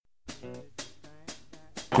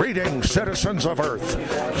Greetings, citizens of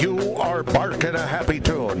Earth. You are barking a happy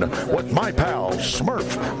tune with my pal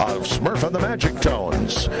Smurf of Smurf and the Magic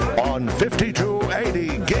Tones on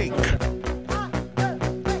 5280 Geek.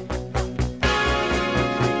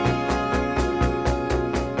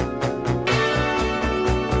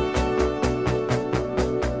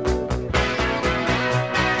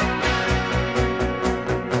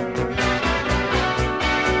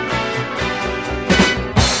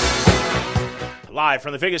 Live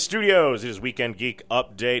from the Vegas studios, it is Weekend Geek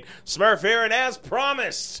Update. Smurf here, and as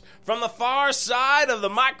promised, from the far side of the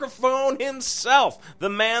microphone himself, the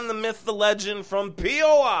man, the myth, the legend from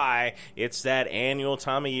POI, it's that annual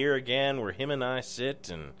time of year again where him and I sit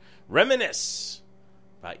and reminisce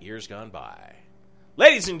about years gone by.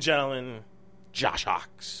 Ladies and gentlemen, Josh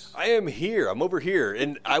Hawks. I am here. I'm over here.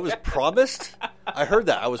 And I was promised? I heard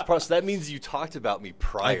that. I was promised. That means you talked about me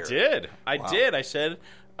prior. I did. I said...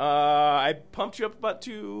 I pumped you up about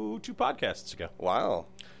two podcasts ago. Wow.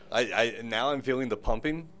 I now I'm feeling the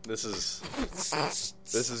pumping. This is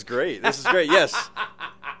great. This is great. Yes.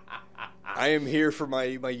 I am here for my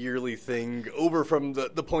yearly thing over from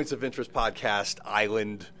the Points of Interest podcast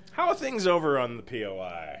island. How are things over on the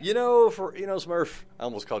POI? Smurf, I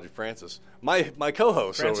almost called you Francis. My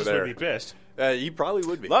co-host Francis over there. Would be pissed. He probably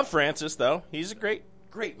would be. Love Francis though. He's a great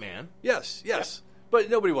man. Yes. Yep. But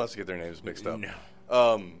nobody wants to get their names mixed up. No.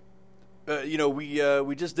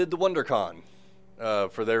 We just did the WonderCon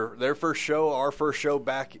for their first show, our first show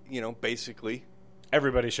back, basically.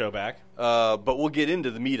 Everybody's show back. But we'll get into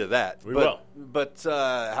the meat of that. We will. But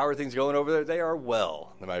how are things going over there? They are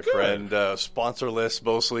well, my Good. friend. Sponsorless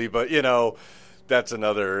mostly, but that's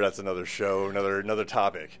another show, another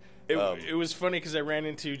topic. It was funny because I ran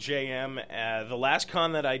into JM the last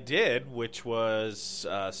con that I did, which was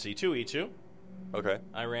C2E2. Okay.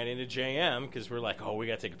 I ran into JM because we're like, we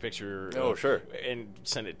got to take a picture. Oh, sure. And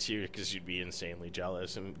send it to you because you'd be insanely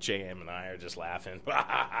jealous. And JM and I are just laughing.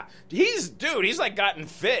 He's like gotten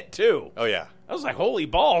fit too. Oh, yeah. I was like, holy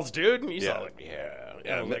balls, dude. And he's all like, yeah.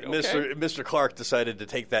 I was like, okay. Mr. Clark decided to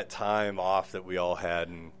take that time off that we all had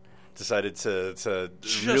and decided to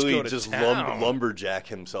really just lumberjack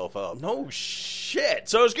himself up. No shit.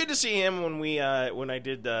 So it was good to see him when I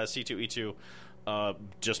did C2E2.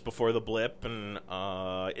 Just before the blip, and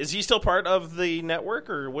is he still part of the network,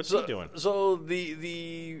 or what's he doing? So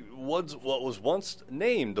what was once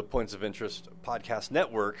named the Points of Interest Podcast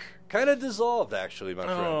Network kind of dissolved, actually, my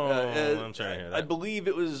friend. I'm sorry to hear that. I believe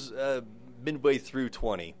it was midway through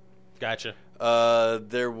 20. Gotcha.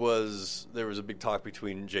 There was a big talk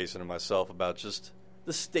between Jason and myself about just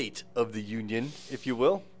the state of the union, if you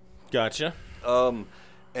will. Gotcha.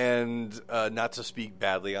 And not to speak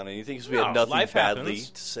badly on anything, because we had nothing badly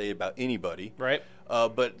to say about anybody. Right.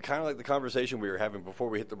 But kind of like the conversation we were having before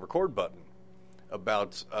we hit the record button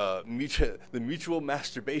about the mutual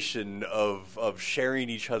masturbation of sharing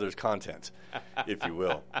each other's content, if you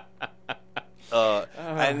will.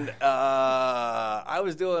 And I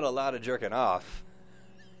was doing a lot of jerking off,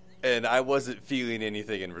 and I wasn't feeling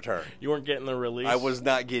anything in return. You weren't getting the release? I was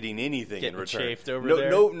not getting anything in return. Chafed over there?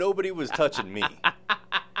 Nobody was touching me.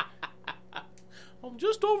 I'm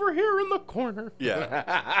just over here in the corner.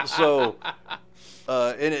 Yeah. So,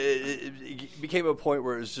 and it became a point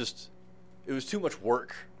where it was too much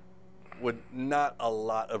work with not a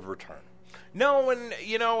lot of return. No, and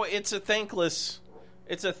it's a thankless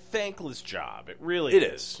job. It really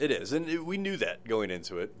is. It is, and we knew that going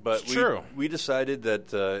into it. But true. We decided that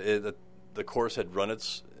the course had run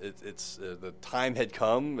the time had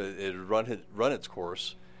come. It had run its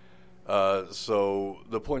course. So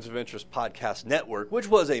the Points of Interest Podcast Network, which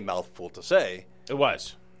was a mouthful to say, it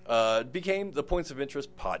was, became the Points of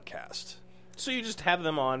Interest Podcast. So you just have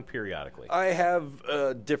them on periodically. I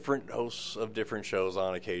have different hosts of different shows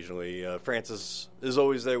on occasionally. Francis is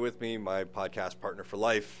always there with me, my podcast partner for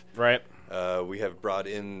life. Right. We have brought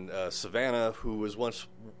in Savannah, who was once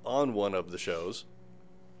on one of the shows.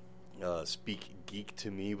 Speak Geek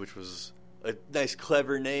to Me, which was a nice,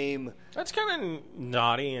 clever name. That's kind of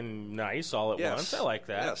naughty and nice all at once. I like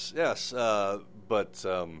that. Yes. But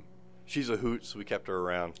she's a hoot, so we kept her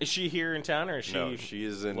around. Is she here in town, or is she? No, she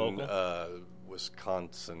is in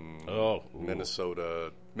Wisconsin.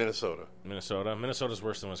 Minnesota. Minnesota's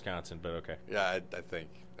worse than Wisconsin, but okay. Yeah, I think.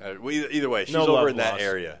 Either way, she's over in that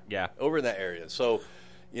area. Yeah, over in that area. So,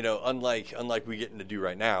 unlike we getting to do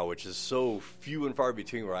right now, which is so few and far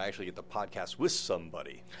between, where I actually get the podcast with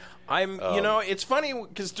somebody. It's funny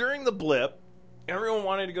because during the blip, everyone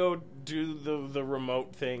wanted to go do the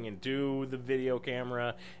remote thing and do the video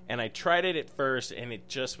camera, and I tried it at first, and it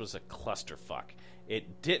just was a clusterfuck.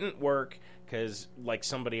 It didn't work because like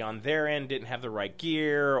somebody on their end didn't have the right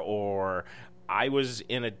gear, or I was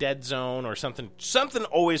in a dead zone, or something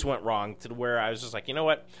always went wrong to where I was just like, you know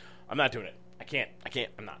what, I'm not doing it. I can't,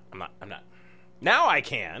 I'm not. Now I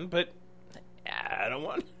can, but I don't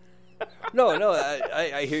want. No,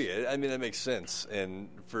 I hear you. I mean, that makes sense. And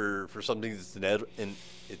for something that's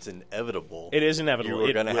it's inevitable. It is inevitable. You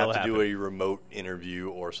were going to have to happen. do a remote interview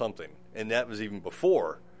or something, and that was even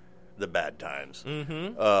before the bad times.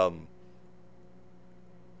 Mm-hmm.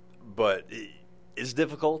 But it's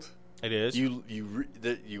difficult. It is. You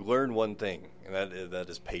learn one thing, and that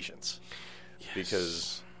is patience. Yes.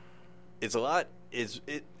 Because it's a lot.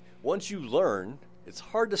 Once you learn, it's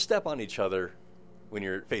hard to step on each other when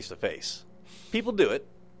you're face to face. People do it,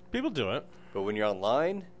 but when you're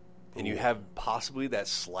online and you have possibly that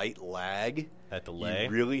slight lag, that delay,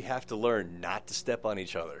 you really have to learn not to step on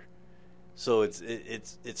each other. So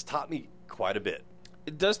it's taught me quite a bit.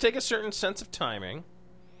 It does take a certain sense of timing,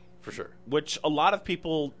 for sure, which a lot of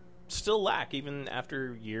people still lack even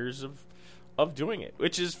after years of doing it,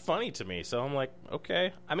 which is funny to me. So I'm like,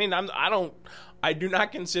 okay. I mean, I do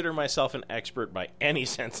not consider myself an expert by any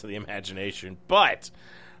sense of the imagination, but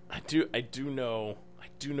I do know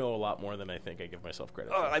a lot more than I think I give myself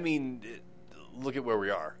credit for. I mean, look at where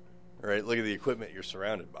we are, right? Look at the equipment you're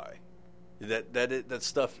surrounded by. That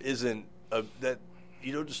stuff isn't that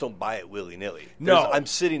you don't buy it willy nilly. No, I'm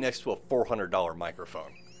sitting next to a $400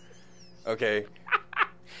 microphone. Okay.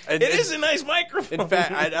 It is a nice microphone. In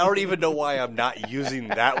fact, I don't even know why I'm not using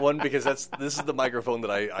that one, because this is the microphone that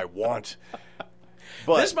I want.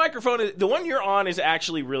 But this microphone, the one you're on, is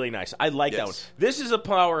actually really nice. I like that one. This is a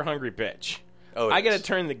power-hungry bitch. Oh, I got to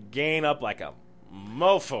turn the gain up like a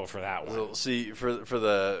mofo for that one. Well, see, for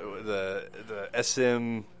the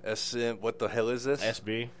SM, what the hell is this?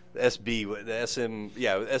 SB? SB, the SM,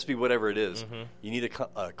 yeah, SB, whatever it is. Mm-hmm. You need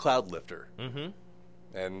a cloud lifter. Mm-hmm.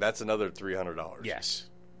 And that's another $300. Yes.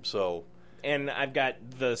 So, and I've got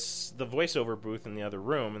the voiceover booth in the other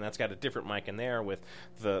room, and that's got a different mic in there with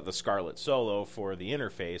the Scarlett Solo for the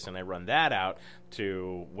interface, and I run that out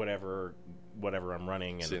to whatever I'm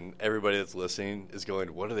running. And everybody that's listening is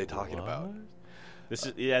going, "What are they talking about?" This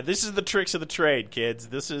is the tricks of the trade, kids.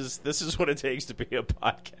 This is what it takes to be a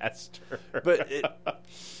podcaster.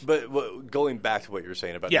 But going back to what you're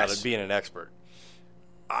saying about not being an expert,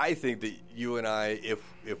 I think that you and I,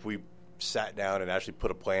 if we sat down and actually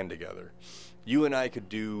put a plan together, you and I could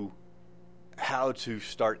do how to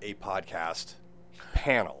start a podcast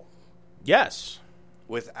panel. Yes.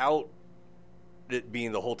 Without it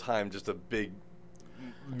being the whole time just a big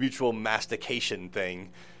mutual mastication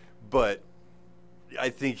thing. But I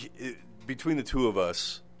think between the two of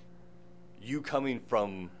us, you coming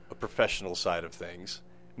from a professional side of things,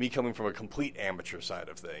 me coming from a complete amateur side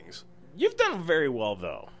of things. You've done very well,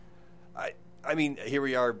 though. I mean, here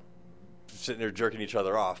we are sitting there jerking each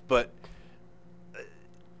other off, but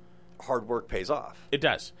hard work pays off. It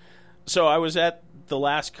does. So I was at the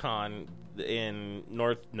last con in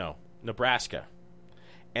Nebraska,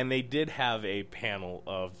 and they did have a panel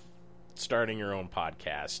of starting your own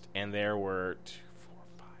podcast, and there were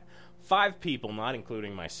 5 people, not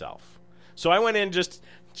including myself. So I went in just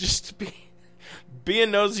to be a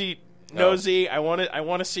nosy. I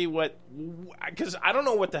want to see because I don't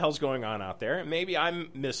know what the hell's going on out there. Maybe I'm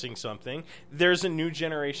missing something. There's a new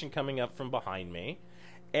generation coming up from behind me,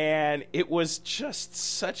 and it was just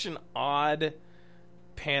such an odd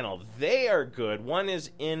panel. They are good. One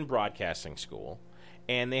is in broadcasting school,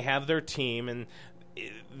 and they have their team, and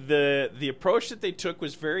the approach that they took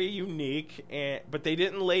was very unique, but they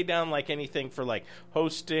didn't lay down like anything for like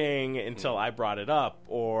hosting until I brought it up,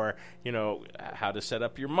 or how to set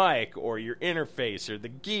up your mic or your interface or the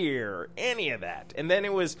gear or any of that. And then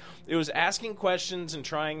it was asking questions and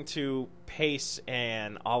trying to pace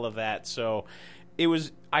and all of that. So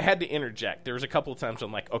I had to interject. There was a couple of times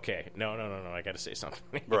I'm like, okay, no, I got to say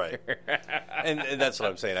something. Right. and that's what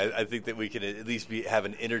I'm saying. I think that we could at least have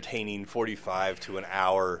an entertaining 45 to an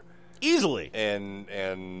hour. Easily.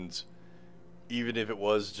 And even if it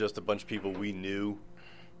was just a bunch of people we knew,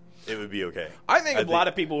 it would be okay. I think a lot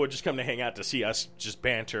of people would just come to hang out to see us just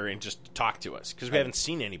banter and just talk to us, because we haven't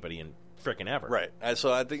seen anybody in frickin' ever. Right.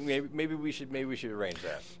 So I think maybe we should arrange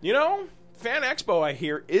that. Fan Expo, I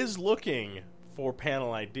hear, is looking for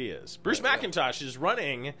panel ideas. Bruce McIntosh is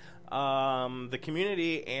running the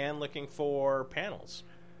community and looking for panels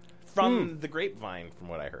from the grapevine, from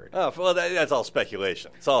what I heard. Oh, well, that's all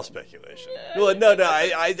speculation. It's all speculation. Well, no,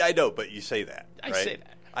 I know, but you say that, right? I say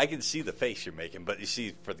that. I can see the face you're making, but you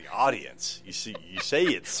see, for the audience, you say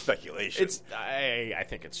it's speculation. I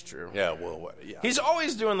think it's true. Yeah, well, yeah. He's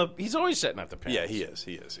always setting up the panels. Yeah, he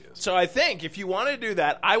is. So I think if you want to do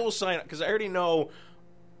that, I will sign up because I already know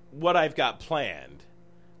what I've got planned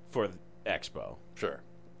for the Expo. Sure.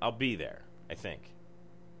 I'll be there, I think.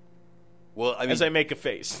 Well, I mean, as I make a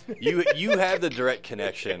face. you have the direct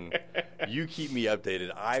connection. You keep me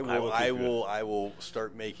updated. I will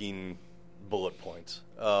start making bullet points.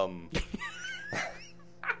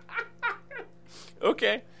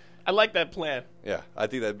 Okay. I like that plan. Yeah, I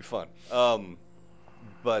think that'd be fun.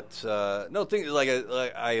 But like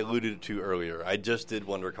I alluded to earlier, I just did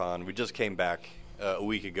WonderCon. We just came back a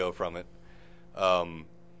week ago from it.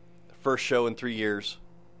 First show in 3 years,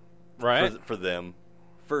 right? For them,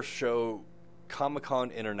 first show Comic-Con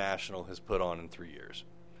International has put on in 3 years.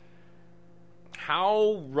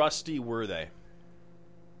 How rusty were they?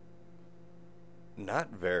 Not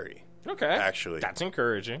very. Okay, actually, that's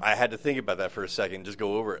encouraging. I had to think about that for a second, just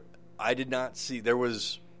go over it. I did not see there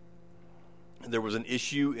was an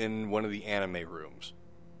issue in one of the anime rooms.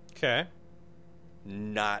 Okay,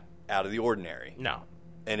 not out of the ordinary. No,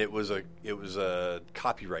 and it was a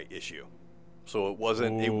copyright issue, so it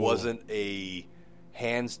wasn't a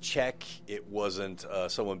hands check. It wasn't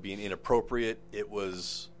someone being inappropriate. It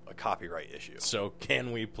was a copyright issue. So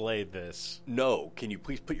can we play this? No. Can you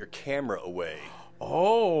please put your camera away?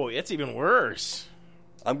 Oh, it's even worse.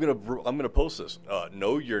 I'm gonna post this.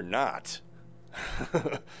 No, you're not.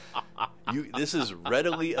 This is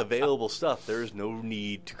readily available stuff. There is no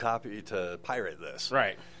need to pirate this.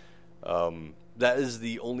 Right. That is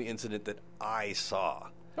the only incident that I saw.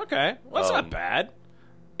 Okay, well, that's not bad.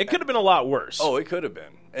 It could have been a lot worse. Oh, it could have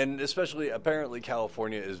been. And especially, apparently,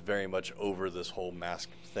 California is very much over this whole mask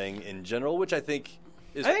thing in general, which I think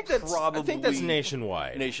is probably... I think that's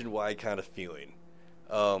nationwide. Nationwide kind of feeling.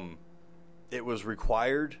 It was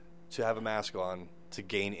required to have a mask on to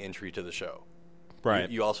gain entry to the show. Right.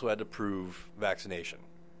 You also had to prove vaccination.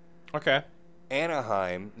 Okay.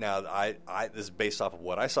 Anaheim, now, this is based off of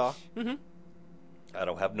what I saw. Mm-hmm. I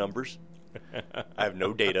don't have numbers. I have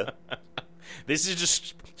no data. This is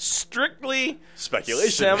just strictly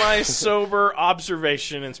speculation, semi-sober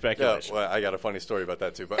observation and speculation. Yeah, well, I got a funny story about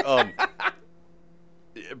that too. But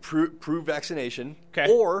prove vaccination, okay.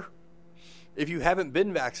 Or if you haven't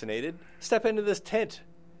been vaccinated, step into this tent,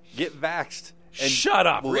 get vaxxed, and shut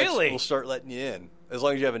up. We'll start letting you in as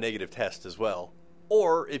long as you have a negative test as well.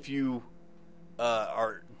 Or if you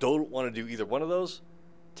don't want to do either one of those,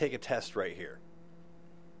 take a test right here.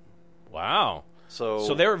 Wow.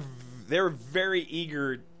 So they're very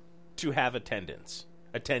eager to have attendees.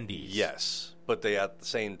 Yes, but they at the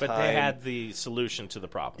same time. But they had the solution to the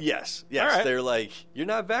problem. Yes. Right. They're like, you're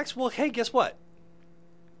not vaxxed? Well, hey, guess what?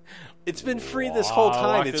 It's been free this whole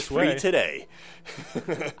time. It's free today.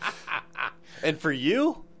 And for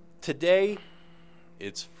you, today,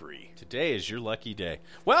 it's free. Today is your lucky day.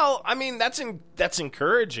 Well, I mean, that's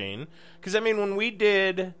encouraging. Because, I mean, when we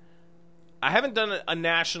did... I haven't done a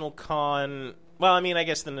national con. Well, I mean, I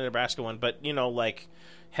guess the Nebraska one, but like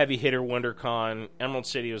Heavy Hitter WonderCon, Emerald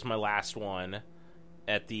City was my last one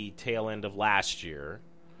at the tail end of last year.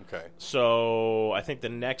 Okay. So I think the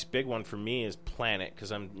next big one for me is Planet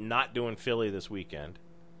because I'm not doing Philly this weekend,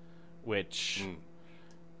 which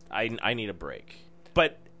I need a break.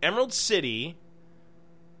 But Emerald City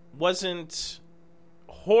wasn't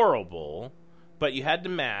horrible, but you had to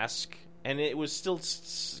mask, and it was still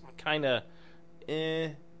kind of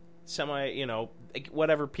semi,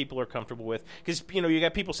 whatever people are comfortable with. Because, you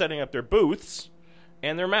got people setting up their booths,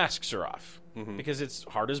 and their masks are off. Mm-hmm. Because it's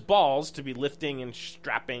hard as balls to be lifting and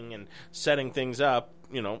strapping and setting things up,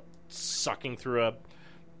 sucking through a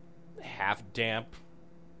half-damp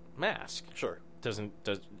mask. Sure.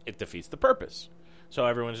 It defeats the purpose. So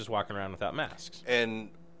everyone's just walking around without masks. And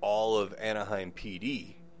all of Anaheim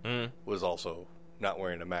PD was also not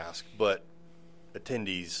wearing a mask, but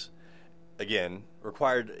attendees... Again,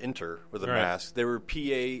 required to enter with a mask. There were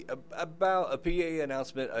about a PA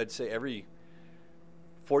announcement, I'd say, every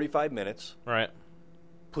 45 minutes. Right.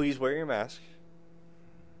 Please wear your mask.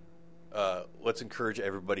 Let's encourage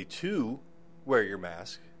everybody to wear your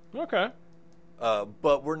mask. Okay.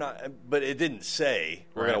 But we're not. But it didn't say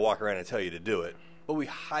we're going to walk around and tell you to do it. But we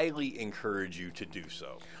highly encourage you to do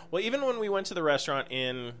so. Well, even when we went to the restaurant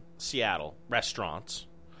in Seattle,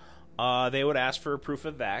 they would ask for a proof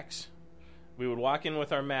of vax. We would walk in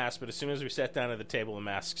with our masks, but as soon as we sat down at the table, the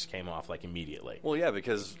masks came off like immediately. Well, yeah,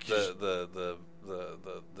 because the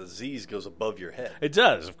Z's goes above your head. It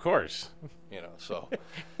does, of course. You know, so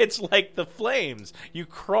It's like the flames. You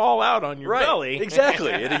crawl out on your right, belly.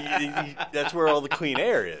 exactly. That's where all the clean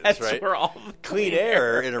air is. That's right. where all the Clean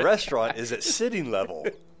air in a restaurant is at sitting level.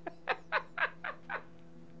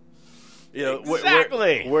 You know,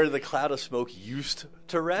 Exactly. where the cloud of smoke used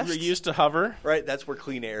to rest. We're used to hover. Right, that's where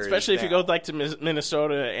clean air Especially is. if you go like to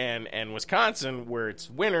Minnesota and Wisconsin, where it's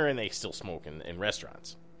winter and they still smoke in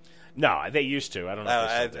restaurants. No, they used to. I don't know.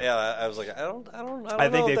 If they still do. I was like, I don't I think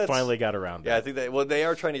know if they that's- finally got around. Yeah, I that. think they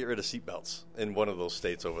are trying to get rid of seatbelts in one of those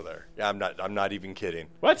states over there. Yeah, I'm not even kidding.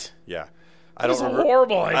 What? Yeah, That's a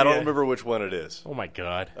horrible idea. I don't remember which one it is. Oh my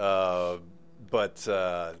god. But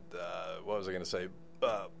what was I going to say?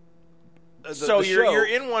 So you're show-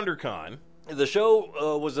 in WonderCon. The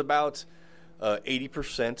show was about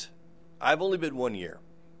 80%. I've only been 1 year,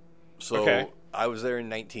 so Okay. I was there in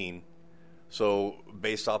 19. So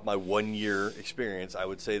based off my 1 year experience, I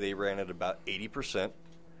would say they ran at about 80%.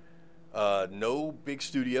 No big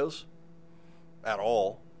studios at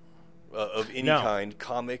all of any No. kind,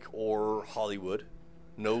 comic or Hollywood.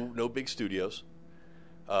 No big studios.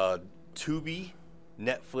 Tubi,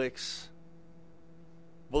 Netflix.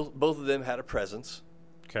 Both of them had a presence.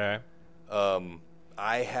 Okay.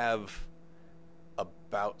 I have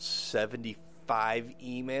about 75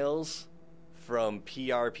 emails from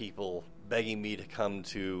PR people begging me to come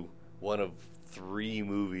to one of 3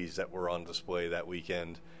 movies that were on display that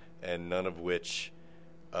weekend, and none of which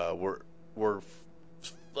were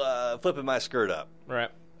flipping my skirt up. Right.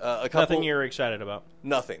 A couple, Nothing you're excited about.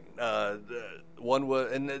 nothing. One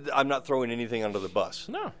was, and I'm not throwing anything under the bus.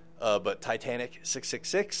 No. But Titanic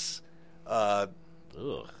 666. Ugh.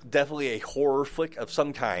 Definitely a horror flick of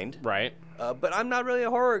some kind. Right. But I'm not really a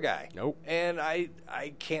horror guy. Nope. And I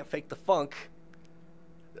can't fake the funk.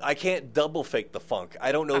 I can't double fake the funk.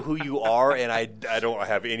 I don't know who you are, and I don't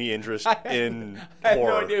have any interest in I have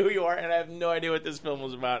horror. no idea who you are, and I have no idea what this film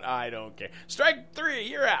was about. I don't care. Strike 3,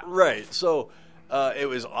 you're out. Right. So it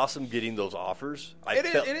was awesome getting those offers. It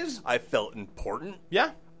is. I felt important.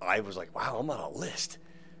 Yeah. I was like, wow, I'm on a list.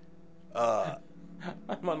 I'm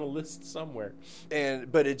on a list somewhere.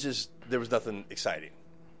 But there was nothing exciting.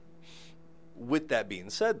 With that being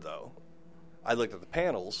said, though, I looked at the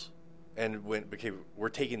panels and went, okay, we're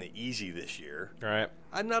taking it easy this year. All right.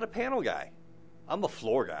 I'm not a panel guy. I'm a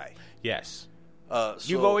floor guy. Yes. So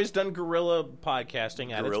You've always done guerrilla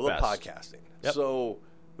podcasting at guerrilla its best. podcasting. Yep. So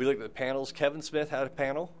we looked at the panels. Kevin Smith had a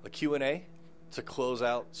panel, a Q&A to close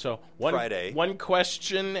out So Friday. one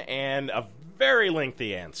question and a very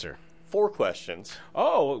lengthy answer. 4 questions.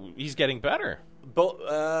 Oh, he's getting better.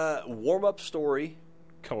 Warm-up story,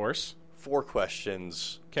 Of course. 4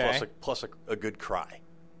 questions, Okay. plus a good cry.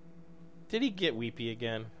 Did he get weepy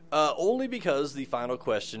again? Only because the final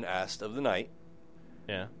question asked of the night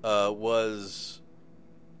Yeah. was,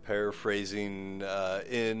 paraphrasing,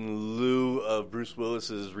 in lieu of Bruce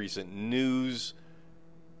Willis's recent news,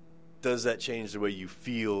 does that change the way you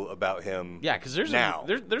feel about him? Yeah, because there's now?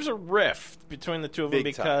 there's a rift between the two of them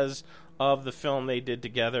Big time. because of the film they did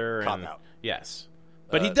together. Cop and, out. Yes,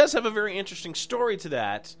 but he does have a very interesting story to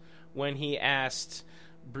that when he asked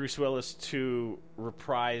Bruce Willis to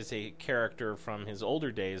reprise a character from his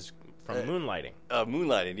older days from Moonlighting.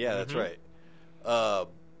 Moonlighting, yeah, that's right.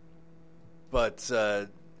 But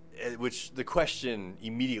which the question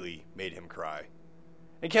immediately made him cry.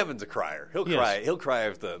 And Kevin's a crier. He'll Yes. cry. He'll cry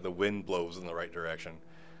if the wind blows in the right direction.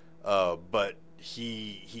 But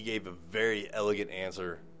he gave a very elegant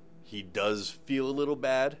answer. He does feel a little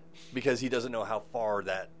bad because he doesn't know how far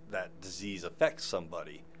that disease affects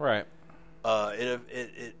somebody. Right.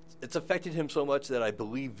 It's affected him so much that I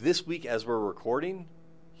believe this week, as we're recording,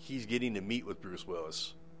 he's getting to meet with Bruce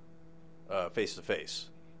Willis face to face.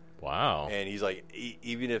 Wow. And he's like,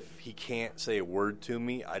 even if he can't say a word to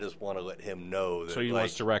me, I just want to let him know that. So he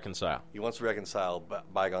wants to reconcile. He wants to reconcile.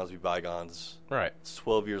 Bygones be bygones. Right. It's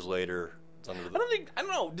 12 years later. It's under the. I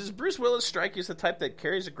don't know. Does Bruce Willis strike you as the type that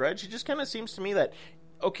carries a grudge? It just kind of seems to me that,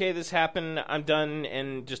 okay, this happened, I'm done,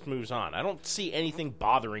 and just moves on. I don't see anything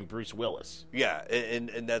bothering Bruce Willis. Yeah,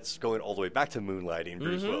 and that's going all the way back to Moonlighting,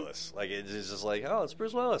 Bruce Willis. Like, it's just like, oh, it's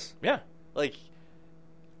Bruce Willis. Yeah. Like,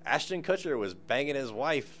 Ashton Kutcher was banging his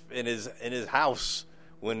wife in his house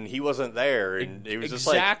when he wasn't there, and it was just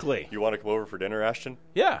Exactly. like, you want to come over for dinner, Ashton?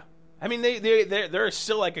 Yeah. I mean, they're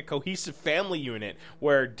still like a cohesive family unit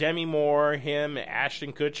where Demi Moore, him,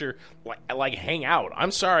 Ashton Kutcher, like hang out. I'm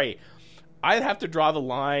sorry. I'd have to draw the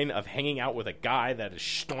line of hanging out with a guy that is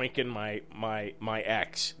stoinking my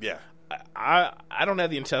ex. Yeah. I don't have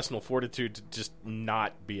the intestinal fortitude to just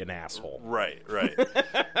not be an asshole. Right.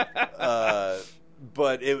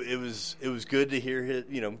 But it was good to hear his,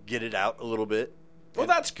 get it out a little bit. Well,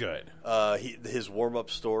 that's good. His warm-up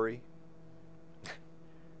story,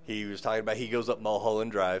 he was talking about he goes up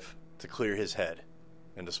Mulholland Drive to clear his head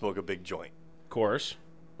and to smoke a big joint. Of course.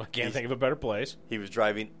 I can't think of a better place. He was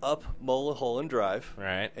driving up Mulholland Drive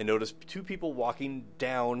right, and noticed two people walking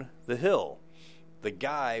down the hill. The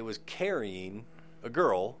guy was carrying a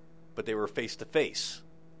girl, but they were face-to-face.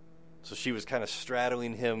 So she was kind of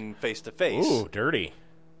straddling him face-to-face. Ooh, dirty.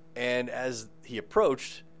 And as he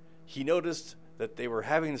approached, he noticed that they were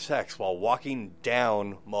having sex while walking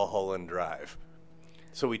down Mulholland Drive.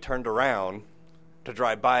 So he turned around to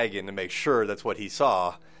drive by again to make sure that's what he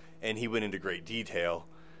saw, and he went into great detail.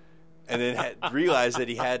 And then realized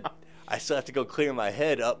that I still have to go clear my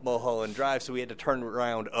head up Mulholland Drive, so we had to turn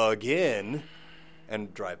around again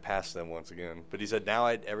and drive past them once again. But he said, now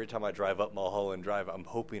every time I drive up Mulholland Drive, I'm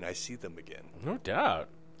hoping I see them again. No doubt.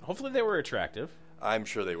 Hopefully they were attractive. I'm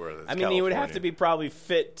sure they were. I mean, you would have to be probably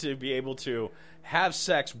fit to be able to have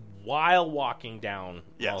sex while walking down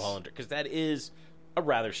Mulholland, because that is a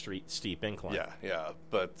rather steep incline. Yeah.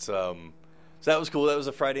 But so that was cool. That was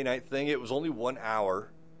a Friday night thing. It was only 1 hour,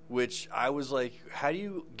 which I was like, how do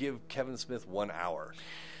you give Kevin Smith 1 hour?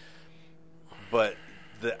 But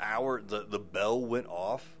the bell went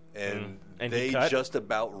off, and they just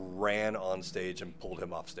about ran on stage and pulled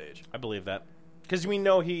him off stage. I believe that. Because we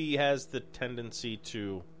know he has the tendency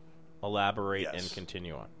to elaborate and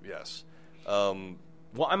continue on. Yes. Well,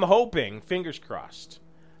 I'm hoping, fingers crossed,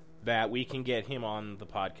 that we can get him on the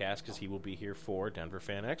podcast because he will be here for Denver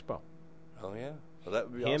Fan Expo. Oh, yeah. Well,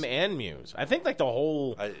 that would be him awesome. And Muse. I think like the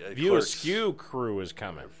whole View Askew crew is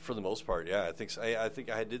coming. For the most part, yeah. I think so. I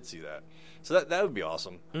think I did see that. So that would be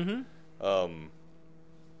awesome. Mm-hmm.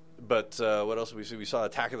 But what else did we see? We saw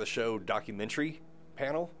Attack of the Show documentary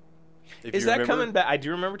panel. Is that coming back? I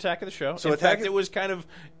do remember Attack of the Show. So in fact, it was kind of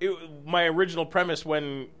my original premise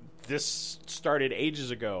when this started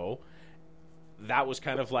ages ago. That was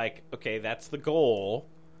kind of like, okay, that's the goal.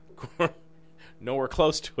 Nowhere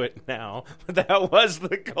close to it now, but that was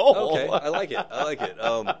the goal. Okay, I like it.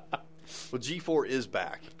 Well, G4 is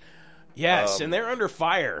back. Yes, and they're under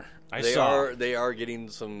fire. They are getting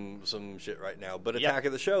some shit right now, but Attack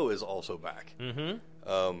of the Show is also back.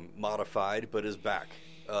 Mm-hmm. Modified, but is back.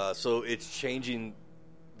 So it's changing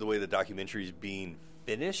the way the documentary is being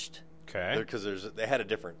finished. Okay. Because they had a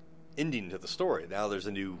different ending to the story. Now there's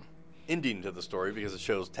a new ending to the story because the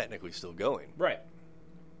show's technically still going. Right.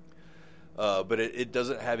 But it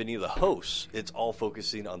doesn't have any of the hosts. It's all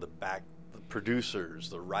focusing on the producers,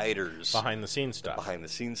 the writers. Behind the scenes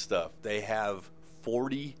stuff. They have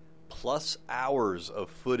 40-plus hours of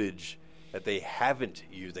footage that they haven't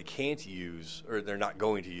used, they can't use, or they're not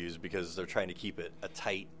going to use because they're trying to keep it a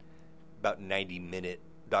tight, about 90-minute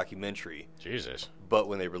documentary. Jesus. But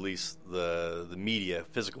when they release the media,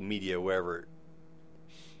 physical media, wherever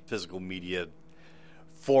physical media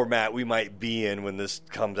format we might be in when this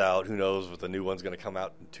comes out, who knows what the new one's going to come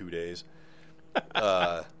out in 2 days,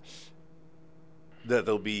 that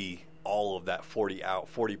there'll be all of that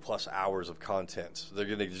 40-plus hours of content. They're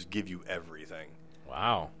going to just give you everything.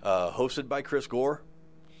 Wow. Hosted by Chris Gore.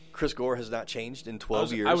 Chris Gore has not changed in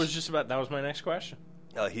 12 years. I was just about, that was my next question.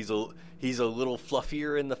 He's a little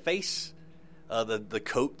fluffier in the face. The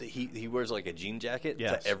coat that he wears like a jean jacket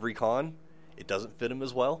to every con, it doesn't fit him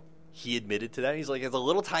as well. He admitted to that. He's like, it's a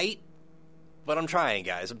little tight, but I'm trying,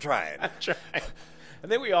 guys. I'm trying. I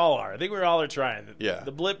think we all are. I think we all are trying. Yeah.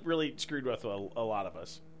 The blip really screwed with a lot of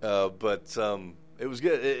us. But it was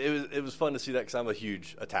good. It was fun to see that because I'm a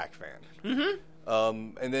huge Attack fan.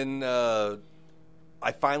 Mm-hmm. And then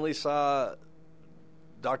I finally saw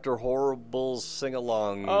Dr. Horrible's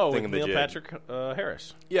sing-along with Neil Patrick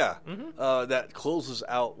Harris. Yeah. Mm-hmm. That closes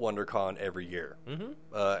out WonderCon every year. Mm-hmm.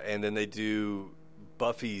 And then they do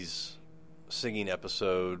Buffy's singing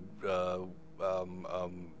episode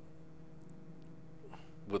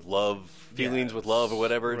with love, feelings with love, or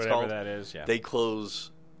whatever it's called. Whatever that is, yeah. They close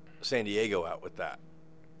San Diego out with that.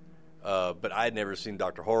 But I had never seen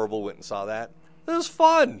Dr. Horrible, went and saw that. It was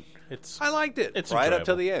fun. I liked it. It's right enjoyable. Up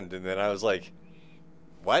to the end. And then I was like,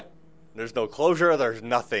 what? There's no closure? There's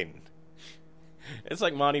nothing. It's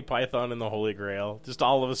like Monty Python and the Holy Grail. Just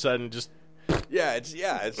all of a sudden, just... It's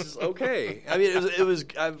just okay. I mean, it was.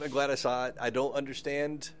 I'm glad I saw it. I don't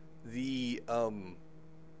understand the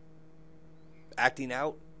acting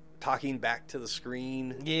out, talking back to the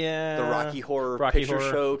screen. Yeah. The Rocky Horror Picture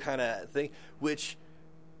Show kind of thing, which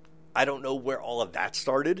I don't know where all of that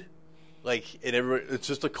started. Like, and everybody, it's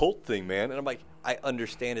just a cult thing, man. And I'm like, I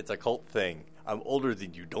understand it's a cult thing. I'm older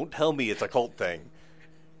than you. Don't tell me it's a cult thing.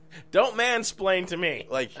 Don't mansplain to me.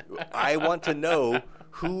 Like, I want to know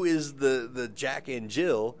who is the Jack and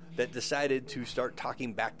Jill that decided to start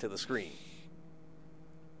talking back to the screen.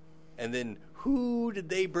 And then who did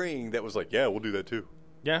they bring that was like, yeah, we'll do that too?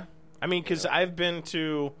 Yeah. I mean, because I've been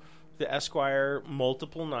to the Esquire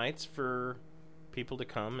multiple nights for people to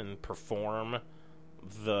come and perform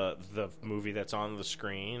the movie that's on the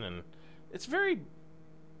screen, and it's very...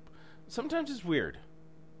 Sometimes it's weird.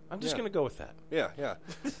 I'm just going to go with that. Yeah.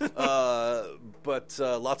 But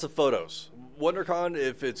lots of photos. WonderCon,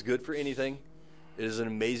 if it's good for anything, it is an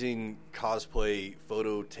amazing cosplay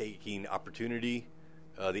photo-taking opportunity.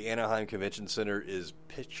 The Anaheim Convention Center is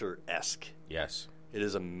picturesque. Yes. It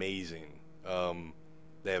is amazing.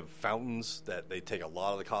 They have fountains that they take a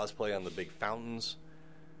lot of the cosplay on the big fountains,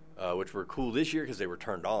 which were cool this year because they were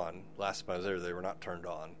turned on. Last time I was there, they were not turned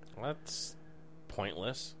on. Well, that's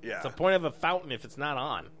pointless. Yeah. It's the point of a fountain if it's not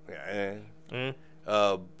on. Yeah.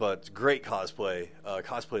 But great cosplay.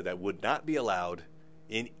 Cosplay that would not be allowed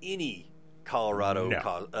in any Colorado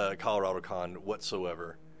Con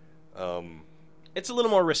whatsoever. It's a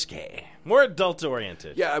little more risque, more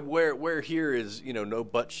adult-oriented. Yeah, where here is, no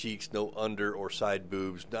butt cheeks, no under or side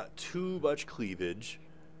boobs, not too much cleavage,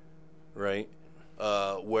 right?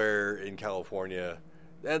 Where in California,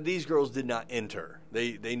 these girls did not enter.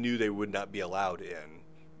 They knew they would not be allowed in,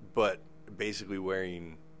 but basically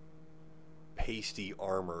wearing pasty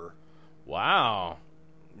armor. Wow.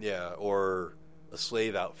 Yeah, or a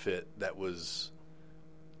slave outfit that was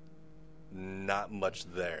not much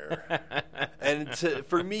there. And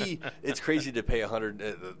for me, it's crazy to pay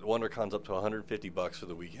WonderCon's up to $150 for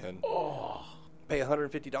the weekend. Oh. Pay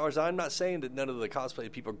 $150. I'm not saying that none of the cosplay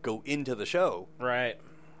people go into the show. Right.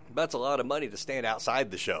 That's a lot of money to stand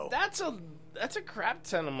outside the show. That's a crap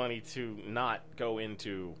ton of money to not go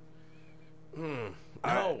into.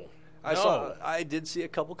 I did see a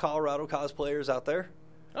couple Colorado cosplayers out there.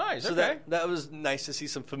 Nice, so okay. that was nice to see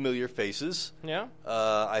some familiar faces. Yeah.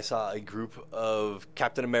 I saw a group of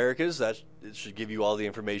Captain Americas. That should give you all the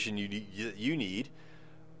information you need.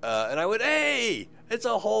 And I went, hey, it's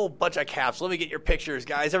a whole bunch of caps. Let me get your pictures,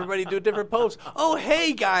 guys. Everybody do a different pose. Oh,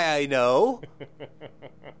 hey, guy I know.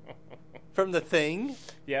 From The Thing.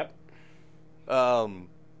 Yep.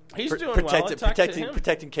 He's doing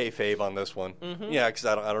protecting kayfabe on this one. Mm-hmm. Yeah, because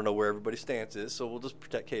I don't know where everybody's stance is, so we'll just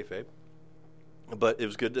protect kayfabe. But it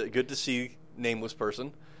was good to see nameless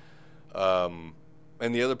person, and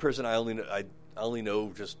the other person I only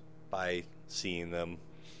know just by seeing them.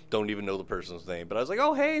 Don't even know the person's name, but I was like,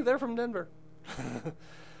 oh hey, they're from Denver.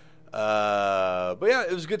 But yeah,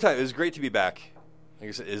 it was a good time. It was great to be back. Like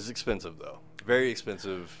I said, it is expensive though, very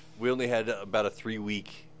expensive. We only had about a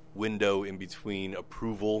 3-week window in between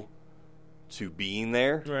approval to being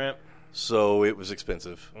there, right? So it was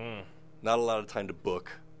expensive. Not a lot of time to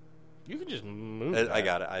book. You can just move I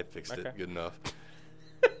got it. I fixed it. Good enough.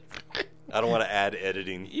 I don't want to add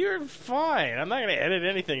editing. You're fine. I'm not going to edit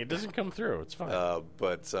anything. It doesn't come through. It's fine.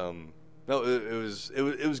 But no,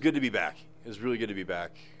 it was good to be back. It was really good to be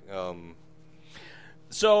back.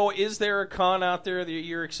 So, is there a con out there that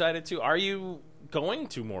you're excited to? Are you going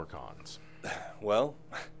to more cons? Well,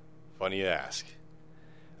 funny you ask.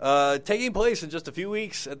 Taking place in just a few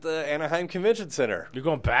weeks at the Anaheim Convention Center. You're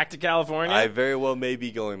going back to California? I very well may be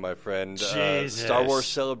going, my friend. Star Wars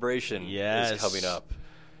Celebration is coming up.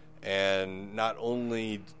 And not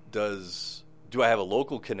only do I have a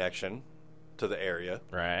local connection to the area,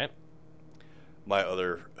 right? My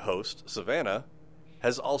other host, Savannah,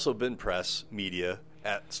 has also been press media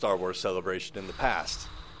at Star Wars Celebration in the past.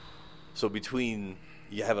 So between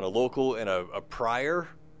you having a local and a prior,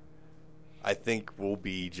 I think we'll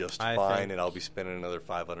be just fine, and I'll be spending another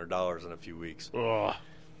 $500 in a few weeks. I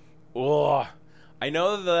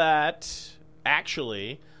know that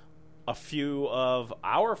actually a few of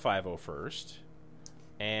our 501st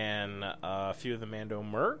and a few of the Mando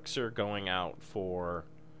Mercs are going out for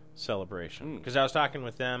Celebration. Because I was talking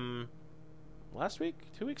with them last week,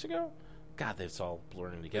 2 weeks ago. God, it's all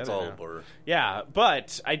blurring together. It's all now. a blur. Yeah,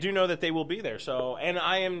 but I do know that they will be there. So, and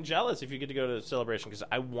I am jealous if you get to go to Celebration because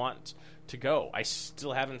I want to go. I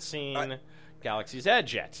still haven't seen Galaxy's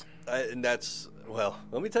Edge yet. And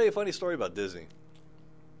let me tell you a funny story about Disney.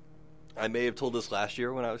 I may have told this last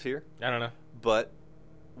year when I was here. I don't know. But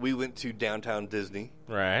we went to downtown Disney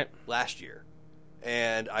last year.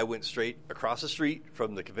 And I went straight across the street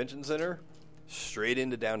from the convention center, straight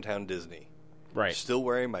into downtown Disney. Right. Still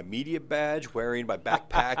wearing my media badge, wearing my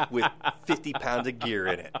backpack with 50 pounds of gear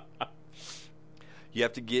in it. You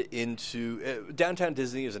have to get into downtown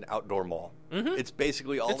Disney is an outdoor mall. Mm-hmm. It's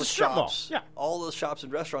basically all the shops, all the shops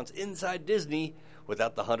and restaurants inside Disney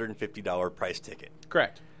without the $150 price ticket.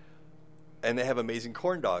 Correct. And they have amazing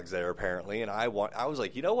corn dogs there apparently. And I was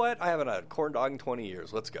like, you know what? I haven't had a corn dog in 20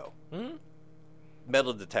 years. Let's go. Mm-hmm.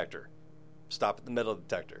 Metal detector. Stop at the metal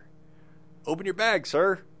detector. Open your bag,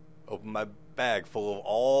 sir. Open my bag full of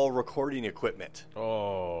all recording equipment.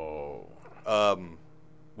 Oh.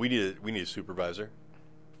 We need a supervisor.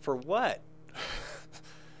 For what?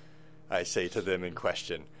 I say to them in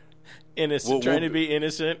question. Innocent, trying to be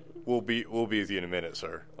innocent. We'll be with you in a minute,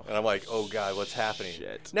 sir. And I'm like, oh God, what's happening?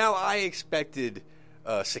 Shit. Now I expected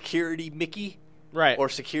security Mickey, right, or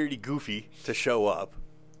security Goofy to show up,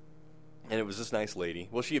 and it was this nice lady.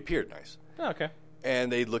 Well, she appeared nice. Oh, okay.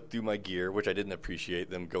 And they looked through my gear, which I didn't appreciate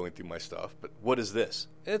them going through my stuff. But what is this?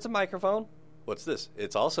 It's a microphone. What's this?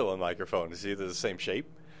 It's also a microphone. Is it the same shape?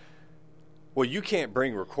 Well, you can't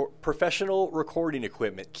bring professional recording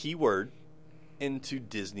equipment, keyword, into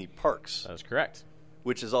Disney parks. That's correct.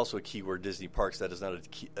 Which is also a keyword, Disney parks. That is not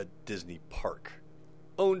a Disney park.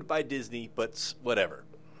 Owned by Disney, but whatever.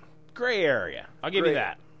 Gray area. I'll give you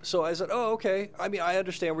that. So I said, oh, okay. I mean, I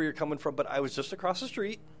understand where you're coming from, but I was just across the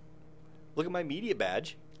street. Look at my media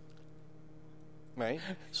badge. Right?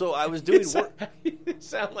 So I was doing work. You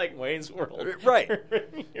sound like Wayne's World. Right.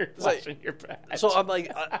 You're flashing your badge. So I'm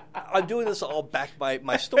like, I'm doing this all back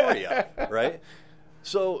my story up, right?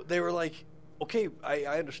 So they were like, okay,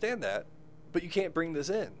 I understand that, but you can't bring this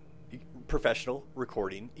in. Professional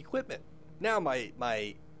recording equipment. Now my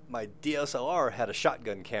DSLR had a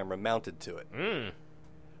shotgun camera mounted to it. Mm.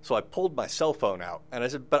 So I pulled my cell phone out, and I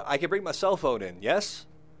said, but I can bring my cell phone in, yes?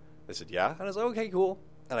 They said, yeah. And I was like, okay, cool.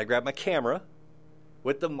 And I grabbed my camera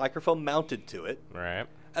with the microphone mounted to it. Right.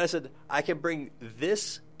 And I said, I can bring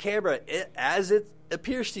this camera as it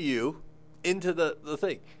appears to you into the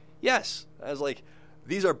thing. Yes. I was like,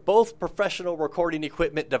 these are both professional recording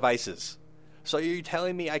equipment devices. So you're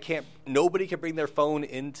telling me nobody can bring their phone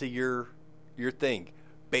into your thing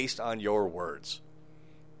based on your words.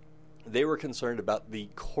 They were concerned about the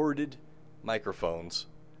corded microphones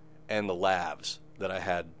and the lavs that I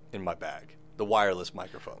had in my bag, the wireless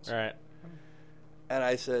microphones. All right. And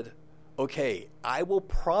I said, okay, I will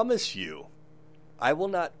promise you I will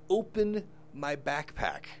not open my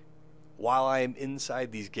backpack while I am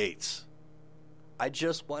inside these gates. I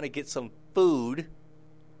just want to get some food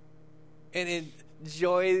and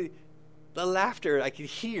enjoy the laughter I could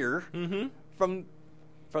hear from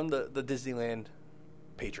the Disneyland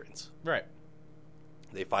patrons. Right.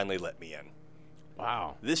 They finally let me in.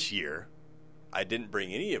 Wow. This year, I didn't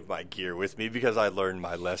bring any of my gear with me because I learned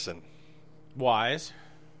my lesson. Wise.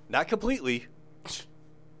 Not completely.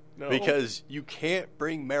 No. Because you can't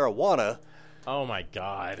bring marijuana oh my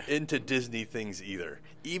God. into Disney things either.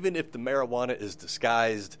 Even if the marijuana is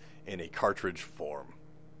disguised in a cartridge form.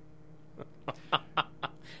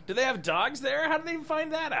 Do they have dogs there? How do they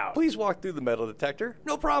find that out? Please walk through the metal detector.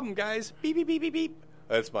 No problem, guys. Beep, beep, beep, beep, beep.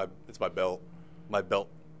 It's my belt. My belt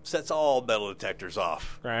sets all metal detectors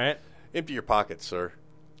off. Right. Empty your pockets, sir.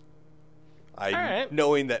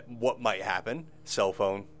 Knowing that what might happen, cell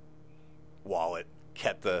phone, wallet,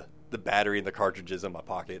 kept the battery and the cartridges in my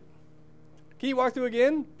pocket. Can you walk through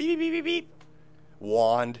again? Beep, beep, beep, beep.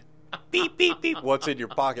 Wand. Beep, beep, beep. What's in your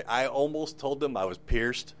pocket? I almost told them I was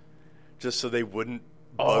pierced just so they wouldn't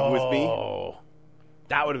bug with me. Oh,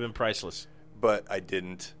 that would have been priceless. But I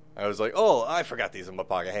didn't. I was like, oh, I forgot these in my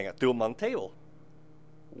pocket. Hang on. Threw them on the table.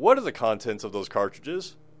 What are the contents of those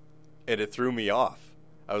cartridges? And it threw me off.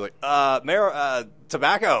 I was like,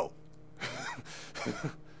 tobacco.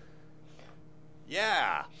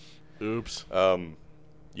 Yeah. Oops.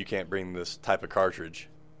 You can't bring this type of cartridge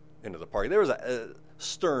into the park. There was a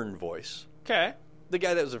stern voice. Okay. The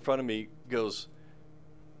guy that was in front of me goes,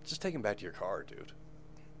 just take them back to your car, dude.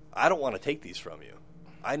 I don't want to take these from you.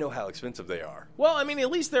 I know how expensive they are. Well, I mean, at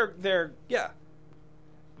least they're yeah.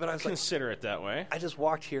 But I was considerate that way. I just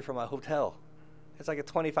walked here from my hotel. It's like a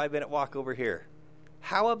 25-minute walk over here.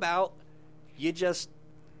 How about you just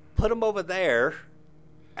put them over there,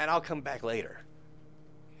 and I'll come back later?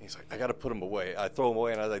 He's like, I got to put them away. I throw them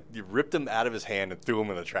away, and I was like, you ripped them out of his hand and threw them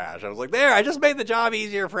in the trash. I was like, there, I just made the job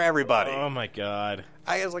easier for everybody. Oh, my God.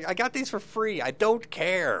 I was like, I got these for free. I don't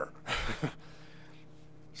care.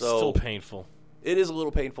 So still painful. It is a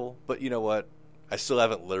little painful, but you know what? I still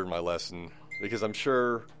haven't learned my lesson because I'm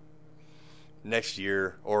sure next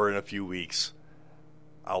year or in a few weeks,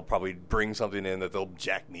 I'll probably bring something in that they'll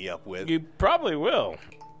jack me up with. You probably will.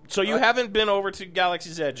 So you haven't been over to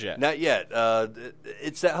Galaxy's Edge yet? Not yet.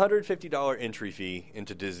 It's that $150 entry fee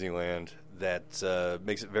into Disneyland that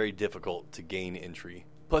makes it very difficult to gain entry.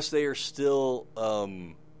 Plus, they are still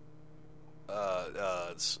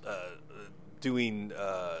doing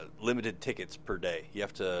limited tickets per day. You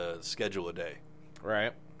have to schedule a day,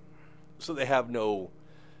 Right. so they have no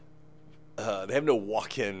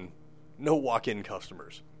walk-in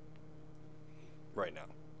customers right now.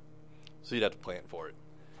 So you'd have to plan for it.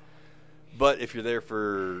 But if you're there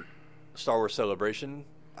for Star Wars Celebration,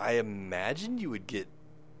 I imagine you would get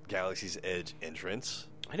Galaxy's Edge entrance.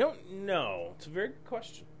 I don't know. It's a very good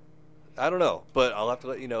question. I don't know, but I'll have to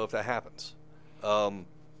let you know if that happens. And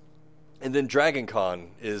then Dragon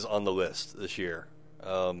Con is on the list this year.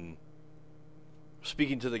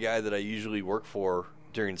 Speaking to the guy that I usually work for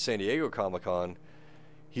during San Diego Comic-Con,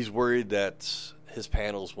 he's worried that his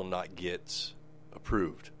panels will not get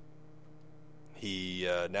approved. He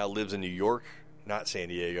now lives in New York, not San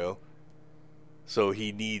Diego, so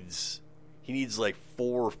he needs like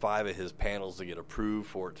 4 or 5 of his panels to get approved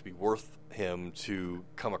for it to be worth him to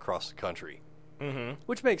come across the country,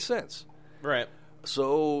 which makes sense. Right.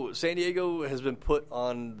 So San Diego has been put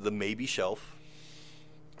on the maybe shelf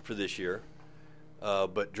for this year,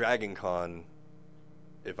 but Dragon Con,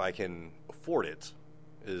 if I can afford it,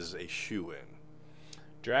 is a shoo-in.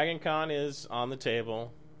 Dragon Con is on the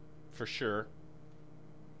table for sure.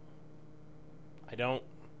 I don't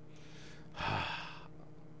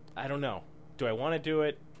know. Do I want to do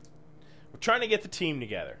it? We're trying to get the team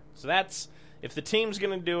together. So that's, if the team's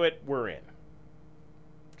going to do it, we're in.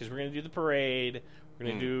 Because we're going to do the parade. We're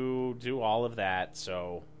going to do all of that.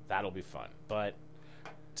 So that'll be fun. But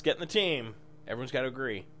it's getting the team. Everyone's got to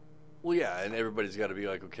agree. Well, yeah, and everybody's got to be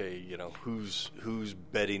like, okay, who's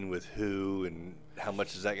betting with who, and how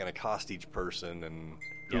much is that going to cost each person, and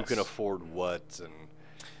who can afford what, and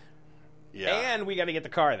yeah. And we got to get the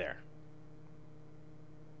car there.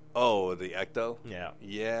 Oh, the Ecto? Yeah.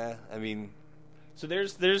 Yeah, I mean... So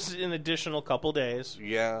there's an additional couple days.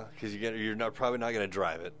 Yeah, because you're probably not going to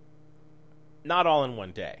drive it. Not all in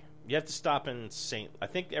one day. You have to stop in I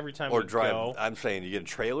think every time we drive. go... I'm saying, you going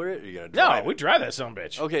to trailer it, or you going to drive it? No, we drive that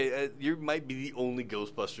sumbitch. Okay, you might be the only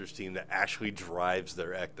Ghostbusters team that actually drives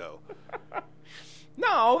their Ecto.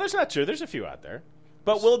 No, that's not true. There's a few out there.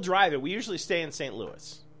 But we'll drive it. We usually stay in St.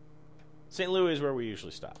 Louis. St. Louis is where we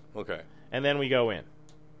usually stop. Okay. And then we go in.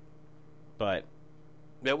 But...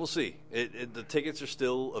 yeah, we'll see. The tickets are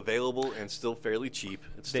still available and still fairly cheap.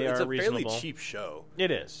 It's a fairly reasonable. cheap show. It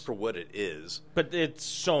is. For what it is. But it's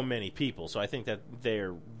so many people, so I think that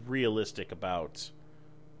they're realistic about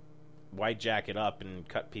why jack it up and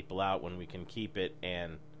cut people out when we can keep it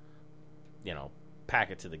and, pack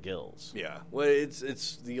it to the gills. Yeah. Well,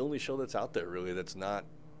 it's the only show that's out there, really, that's not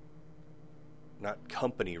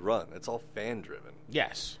company run. It's all fan driven.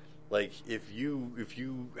 Yes. Like, if you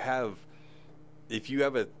have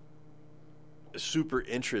a super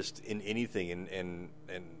interest in anything and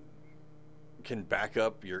can back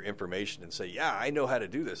up your information and say, yeah, I know how to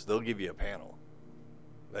do this, they'll give you a panel.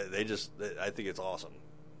 I think it's awesome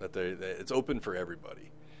that it's open for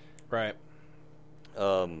everybody. Right.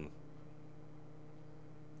 The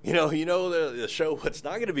show what's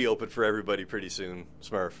not going to be open for everybody pretty soon,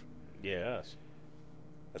 Smurf. Yes.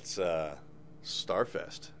 That's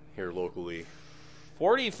Starfest here locally.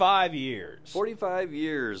 45 years. 45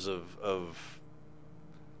 years of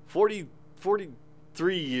 42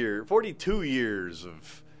 years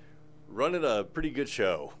of running a pretty good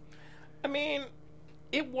show. I mean,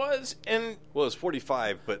 it was, and... well, it's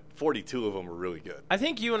 45, but 42 of them were really good. I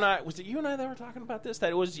think you and I that were talking about this?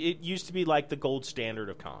 That it used to be like the gold standard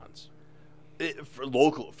of cons. For a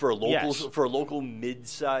local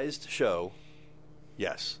mid-sized show,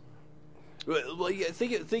 yes. Well, yeah,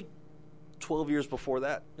 think 12 years before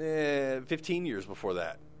that, 15 years before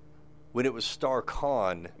that, when it was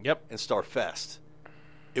StarCon and StarFest.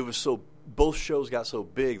 It was both shows got so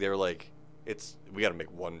big, they were like, we got to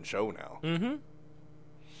make one show now. Mm-hmm.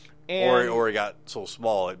 Or it got so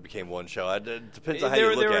small it became one show. It depends on how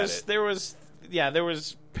you look at it. There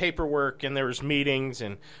was paperwork and there was meetings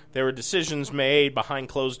and there were decisions made behind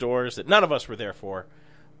closed doors that none of us were there for.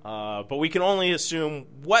 But we can only assume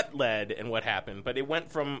what led and what happened. But it went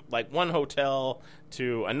from like one hotel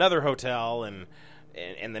to another hotel, and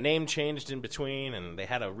the name changed in between, and they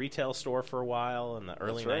had a retail store for a while in the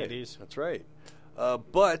early 90s. That's right.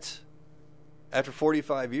 But after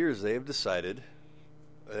 45 years, they have decided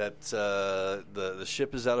that the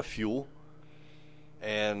ship is out of fuel,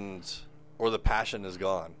 or the passion is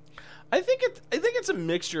gone. I think it's a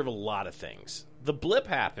mixture of a lot of things. The blip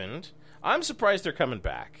happened. I'm surprised they're coming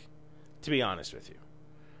back, to be honest with you.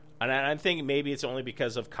 And I think maybe it's only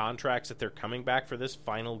because of contracts that they're coming back for this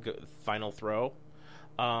final throw.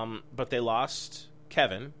 But they lost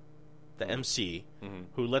Kevin, the MC,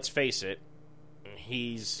 who, let's face it,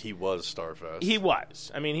 he was Starfest. He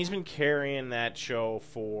was. I mean, he's been carrying that show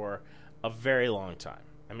for a very long time.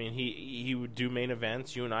 I mean, he would do main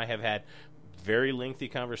events. You and I have had very lengthy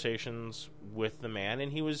conversations with the man,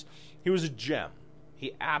 and he was a gem.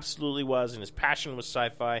 He absolutely was, and his passion was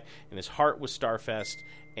sci-fi, and his heart was Starfest,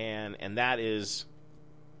 and that is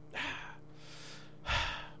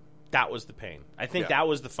that was the pain. I think that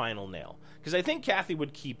was the final nail, because I think Kathy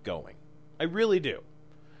would keep going. I really do.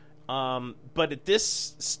 But at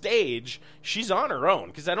this stage, she's on her own,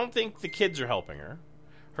 because I don't think the kids are helping her.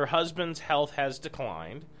 Her husband's health has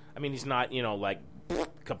declined. I mean, he's not, like,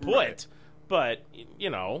 kaput, right. But,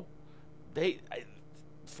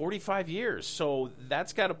 45 years. So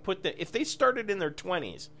that's got to put if they started in their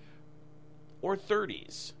 20s or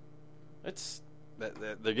 30s,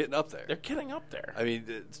 they're getting up there. They're getting up there. I mean,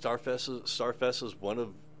 Starfest is one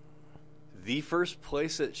of the first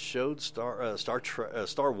place that showed Star Wars.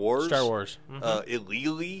 Star Wars.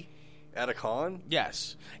 Illegally at a con.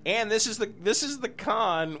 Yes, and this is the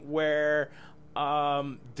con where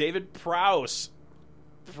David Prowse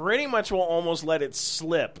pretty much will almost let it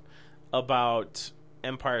slip about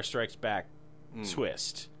Empire Strikes Back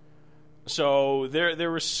twist. So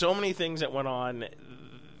there were so many things that went on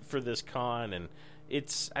for this con, and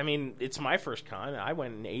it's my first con. I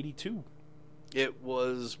went in '82. It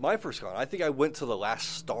was my first con. I think I went to the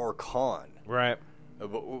last Star Con. Right.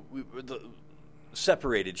 The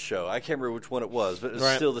separated show. I can't remember which one it was, but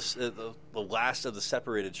it's still the last of the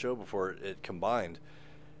separated show before it combined.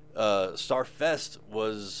 Starfest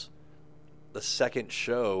was the second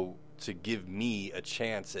show to give me a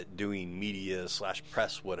chance at doing media /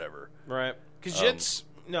 press, whatever. Right. Because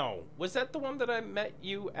was that the one that I met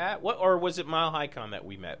you at? What, or was it Mile High Con that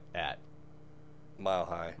we met at? Mile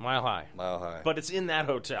High. But it's in that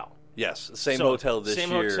hotel. Yes, same hotel this year.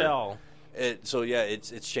 Same hotel.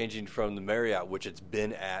 It's changing from the Marriott, which it's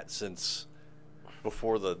been at since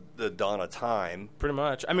before the dawn of time. Pretty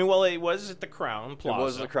much. I mean, well, it was at the Crown Plaza. It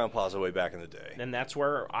was at the Crown Plaza way back in the day. And that's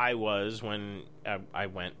where I was when I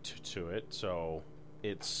went to it. So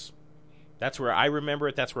that's where I remember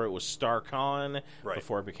it. That's where it was StarCon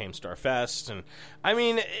before it became Starfest. And I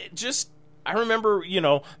mean, I remember,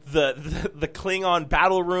 the Klingon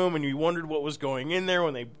battle room, and you wondered what was going in there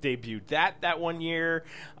when they debuted that one year.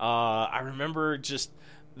 I remember just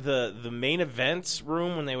the main events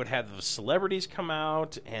room when they would have the celebrities come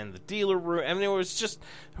out, and the dealer room. I mean, there was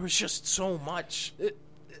just so much to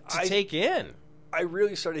take in. I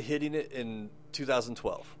really started hitting it in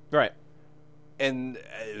 2012. Right. And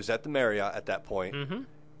it was at the Marriott at that point,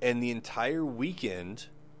 and the entire weekend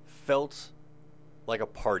felt like a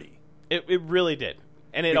party. It really did,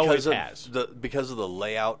 and it always has. Because of the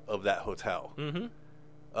layout of that hotel.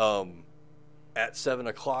 At 7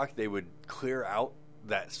 o'clock, they would clear out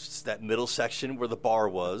that middle section where the bar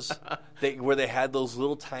was, where they had those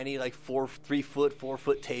little tiny 4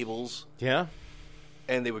 foot tables. Yeah,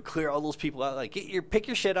 and they would clear all those people out. Like, pick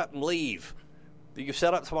your shit up and leave. You can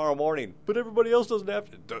set up tomorrow morning, but everybody else doesn't have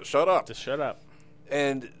to. Shut up. Just shut up.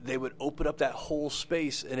 And they would open up that whole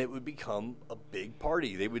space, and it would become a big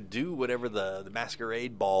party. They would do whatever the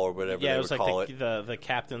masquerade ball or whatever they would call it. Yeah, it was like the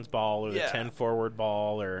captain's ball or the 10-forward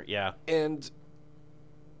ball or, yeah. And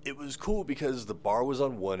it was cool because the bar was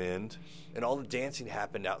on one end, and all the dancing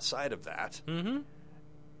happened outside of that.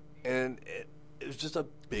 And it was just a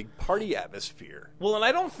big party atmosphere. Well, and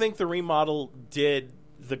I don't think the remodel did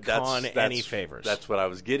the con any favors. That's what I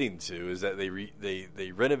was getting to, is that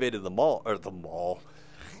they renovated the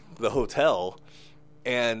hotel,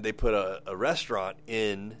 and they put a restaurant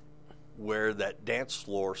in where that dance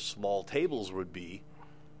floor small tables would be,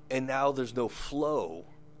 and now there's no flow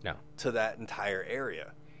to that entire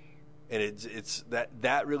area, and it's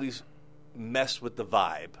that really messed with the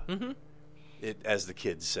vibe, as the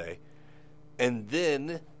kids say. And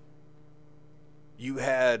then you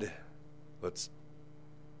had, let's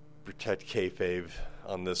protect kayfabe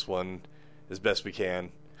on this one as best we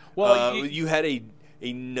can. Well, you had a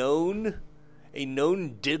known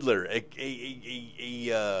diddler,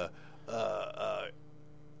 a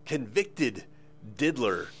convicted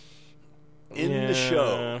diddler in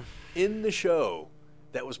the show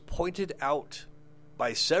that was pointed out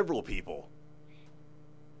by several people.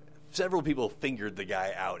 Several people fingered the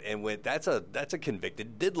guy out and went, "That's a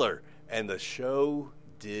convicted diddler," and the show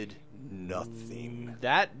did nothing.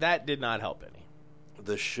 That did not help any.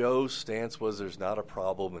 The show stance was, there's not a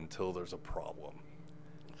problem until there's a problem.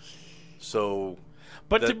 So,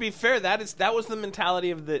 but to be fair, that was the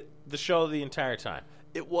mentality of the show the entire time.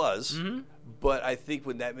 It was, But I think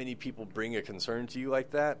when that many people bring a concern to you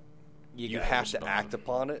like that, you have to act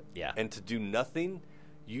upon it. Yeah. And to do nothing,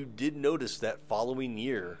 you did notice that following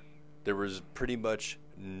year, there was pretty much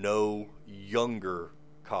no younger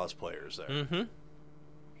cosplayers there. Mm-hmm.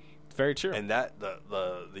 Very true. And that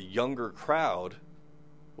the younger crowd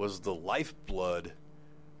was the lifeblood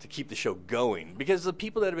to keep the show going. Because the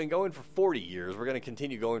people that have been going for 40 years were going to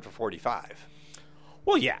continue going for 45.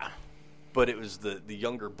 Well, yeah. But it was the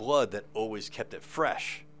younger blood that always kept it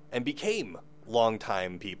fresh and became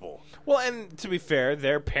longtime people. Well, and to be fair,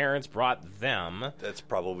 their parents brought them. That's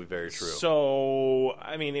probably very true. So,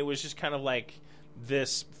 I mean, it was just kind of like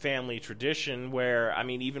this family tradition where, I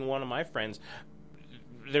mean, even one of my friends,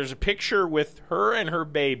 there's a picture with her and her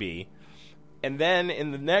baby, and then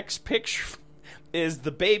in the next picture is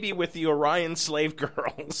the baby with the Orion slave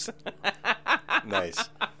girls. Nice.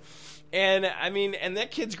 And I mean, and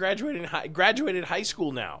that kid's graduated high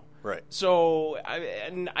school now. Right. So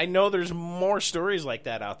I know there's more stories like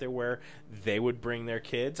that out there where they would bring their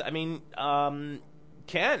kids. I mean,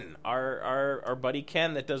 Ken, our buddy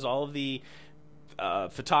Ken, that does all of the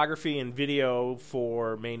photography and video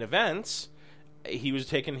for main events, he was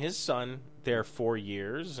taking his son there 4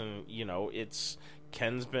 years, and you know,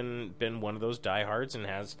 Ken's been one of those diehards and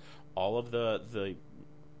has all of the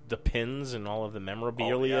pins and all of the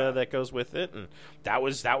memorabilia that goes with it, and that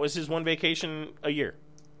was his one vacation a year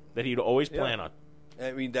that he'd always plan on.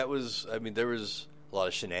 I mean, there was a lot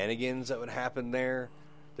of shenanigans that would happen there.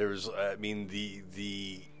 There was, I mean,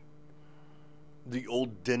 the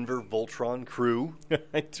old Denver Voltron crew.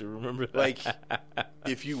 I do remember that. Like,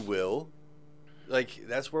 if you will. Like,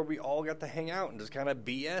 that's where we all got to hang out and just kind of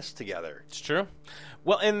BS together. It's true.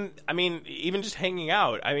 Well, and, I mean, even just hanging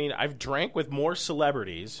out. I mean, I've drank with more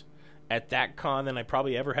celebrities at that con than I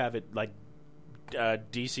probably ever have at, like,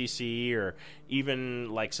 DCC or even,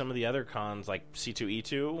 like, some of the other cons, like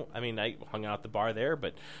C2E2. I mean, I hung out at the bar there,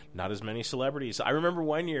 but not as many celebrities. I remember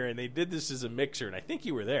one year, and they did this as a mixer, and I think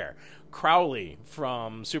you were there. Crowley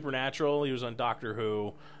from Supernatural. He was on Doctor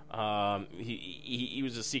Who. He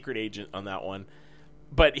was a secret agent on that one.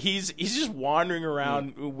 But he's just wandering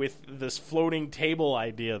around with this floating table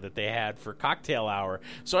idea that they had for cocktail hour.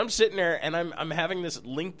 So I'm sitting there and I'm having this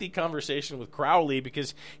lengthy conversation with Crowley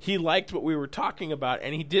because he liked what we were talking about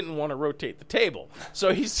and he didn't want to rotate the table.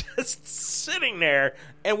 So he's just sitting there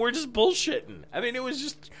and we're just bullshitting. I mean, it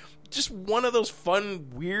was just one of those fun,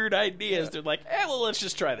 weird ideas. They're like, well, let's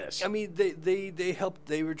just try this. I mean, they helped.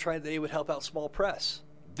 They would help out small press.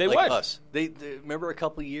 They like would. Us. They remember a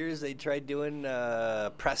couple of years they tried doing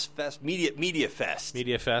Press Fest, Media Fest.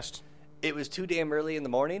 Media Fest. It was too damn early in the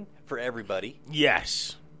morning for everybody.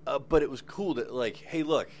 Yes. But it was cool that, like, hey,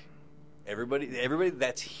 look, everybody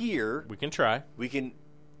that's here, We can try. we can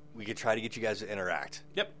try to get you guys to interact.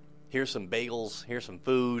 Yep. Here's some bagels. Here's some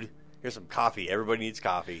food. Here's some coffee. Everybody needs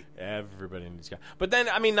coffee. Everybody needs coffee. But then,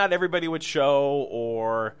 I mean, not everybody would show,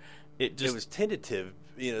 or it was tentative.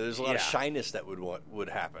 You know, there's a lot of shyness that would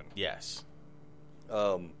happen. Yes.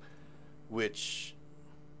 Which,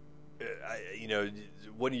 you know,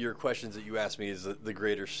 one of your questions that you asked me is the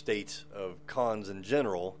greater state of cons in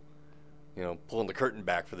general. You know, pulling the curtain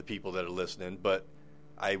back for the people that are listening. But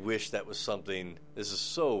I wish that was something. This is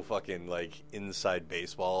so fucking like inside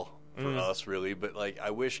baseball for us, really. But like,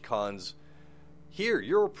 I wish cons. Here,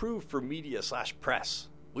 you're approved for media/press.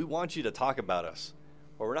 We want you to talk about us.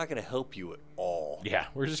 Well, we're not going to help you at all. Yeah,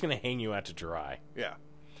 we're just going to hang you out to dry. Yeah.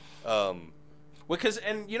 Because,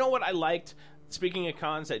 and you know what I liked, speaking of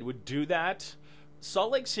cons that would do that?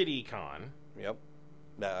 Salt Lake City Con. Yep.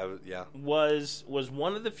 Yeah. Was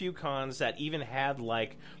one of the few cons that even had,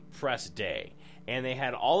 like, press day. And they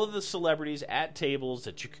had all of the celebrities at tables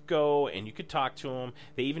that you could go and you could talk to them.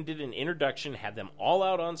 They even did an introduction, had them all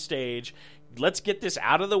out on stage. Let's get this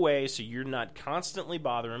out of the way so you're not constantly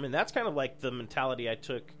bothering them. And that's kind of like the mentality I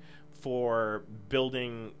took for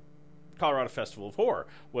building Colorado Festival of Horror,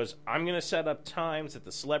 was I'm going to set up times that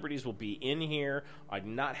the celebrities will be in here.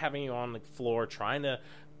 I'm not having you on the floor trying to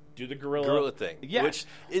do the gorilla thing, yes. Which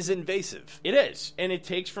is invasive. It is, and it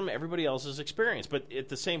takes from everybody else's experience. But at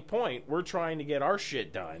the same point, we're trying to get our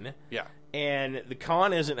shit done. Yeah. And the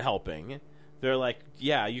con isn't helping. They're like,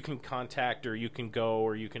 yeah, you can contact or you can go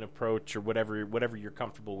or you can approach or whatever you're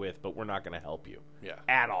comfortable with, but we're not going to help you. Yeah.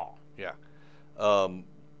 At all. Yeah.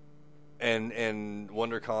 And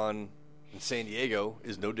WonderCon in San Diego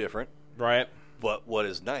is no different. Right. But what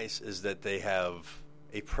is nice is that they have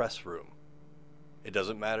a press room. It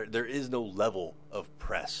doesn't matter. There is no level of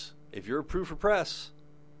press. If you're approved for press,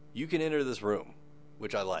 you can enter this room,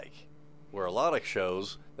 which I like. Where a lot of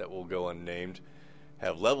shows that will go unnamed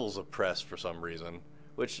have levels of press for some reason,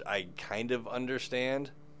 which I kind of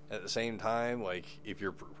understand. At the same time, like, if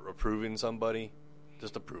you're approving somebody,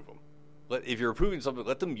 just approve them. If you're approving somebody,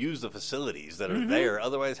 let them use the facilities that are there.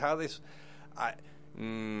 Otherwise, how they...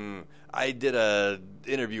 I did a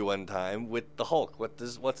interview one time with the Hulk. What's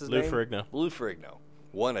his Lou name? Ferrigno. Lou Ferrigno.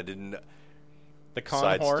 One, I didn't... The con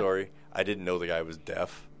Side whore? story, I didn't know the guy was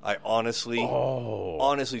deaf. I honestly,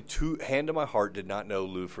 hand to my heart, did not know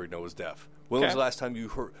Lou Ferrigno was deaf. When was the last time you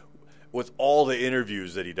heard, with all the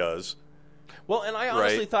interviews that he does... Well, and I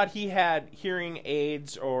honestly thought he had hearing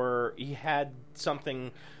aids or he had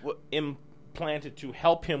something implanted to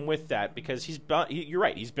help him with that because you're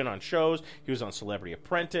right. He's been on shows. He was on Celebrity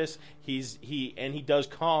Apprentice. He does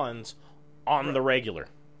cons on the regular.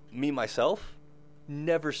 Me, myself,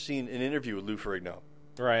 never seen an interview with Lou Ferrigno.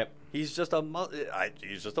 Right. He's just a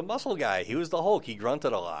muscle guy. He was the Hulk. He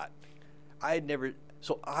grunted a lot. I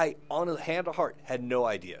on a hand to heart, had no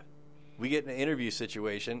idea. We get in an interview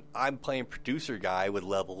situation. I'm playing producer guy with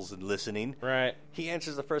levels and listening. Right. He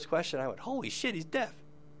answers the first question. I went, holy shit, he's deaf.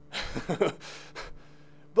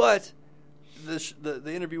 But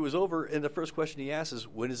the interview was over, and the first question he asked is,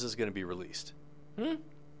 when is this going to be released? And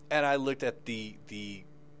I looked at the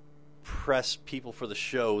press people for the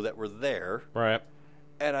show that were there. Right.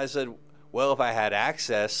 And I said, well, if I had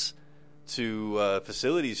access to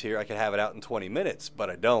facilities here, I could have it out in 20 minutes.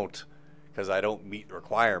 But I don't, because I don't meet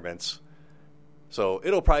requirements. So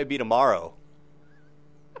it'll probably be tomorrow.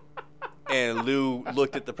 And Lou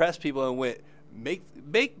looked at the press people and went,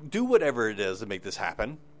 do whatever it is to make this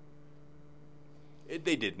happen.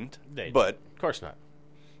 They didn't. But of course not.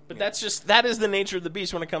 But that is the nature of the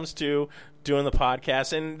beast when it comes to doing the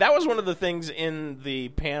podcast. And that was one of the things in the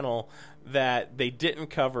panel that they didn't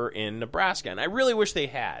cover in Nebraska. And I really wish they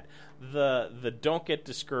had. The don't get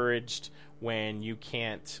discouraged when you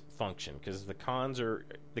can't function, because the cons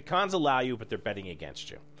allow you, but they're betting against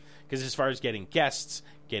you. Because as far as getting guests,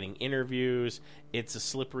 getting interviews, it's a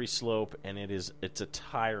slippery slope, and it's a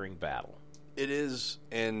tiring battle. It is,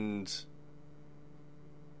 and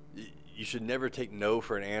you should never take no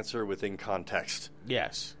for an answer within context.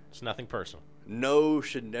 Yes, it's nothing personal. No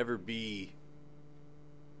should never be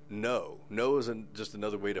no. No isn't just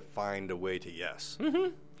another way to find a way to yes.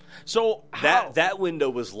 Mm-hmm. So that window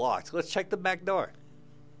was locked. Let's check the back door.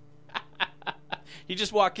 You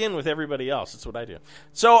just walk in with everybody else. That's what I do.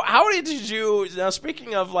 So how did you, now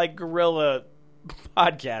speaking of like guerrilla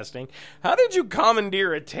podcasting, how did you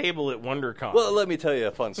commandeer a table at WonderCon? Well, let me tell you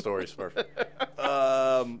a fun story, Smurf.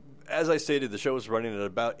 As I stated, the show was running at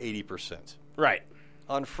about 80%. Right.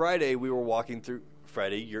 On Friday, we were walking through,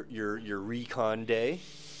 your recon day.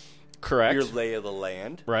 Correct. Your lay of the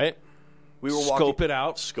land. Right. We were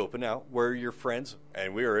scoping out where your friends,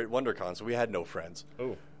 and we were at WonderCon, so we had no friends.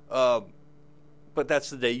 Oh. But that's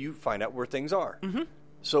the day you find out where things are. Mm-hmm.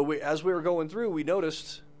 So as we were going through, we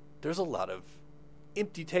noticed there's a lot of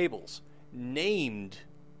empty tables, named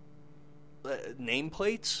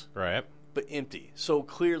nameplates, right, but empty. So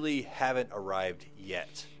clearly haven't arrived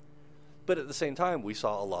yet. But at the same time, we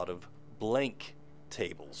saw a lot of blank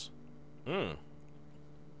tables.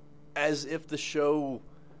 As if the show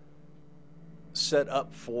set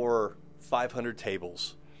up for 500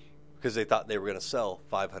 tables because they thought they were going to sell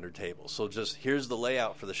 500 tables. So just here's the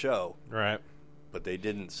layout for the show. Right. But they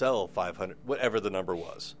didn't sell 500, whatever the number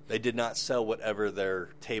was. They did not sell whatever their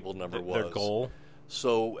table number was. Their goal.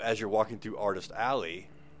 So as you're walking through Artist Alley,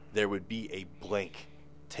 there would be a blank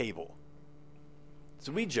table.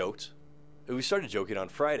 So we joked. We started joking on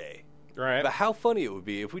Friday. Right. About how funny it would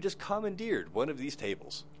be if we just commandeered one of these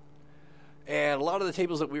tables. And a lot of the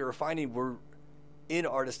tables that we were finding were in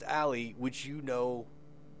Artist Alley, which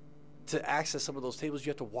to access some of those tables, you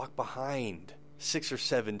have to walk behind 6 or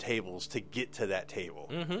 7 tables to get to that table.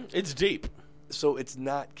 Mm-hmm. It's deep. So it's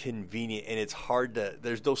not convenient, and it's hard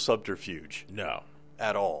there's no subterfuge. No.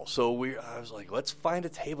 At all. So I was like, let's find a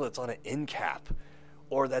table that's on an end cap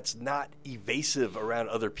or that's not evasive around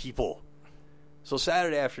other people. So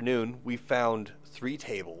Saturday afternoon, we found 3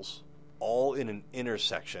 tables, all in an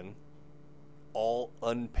intersection, all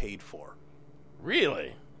unpaid for.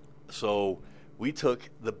 Really? So we took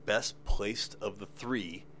the best placed of the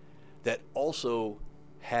 3 that also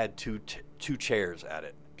had two chairs at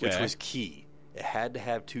it, which was key. It had to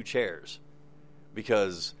have 2 chairs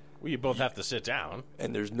because... Well, you both have to sit down.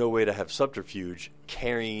 And there's no way to have subterfuge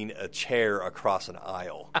carrying a chair across an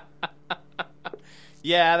aisle.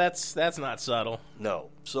 Yeah, that's not subtle. No.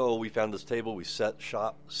 So we found this table. We set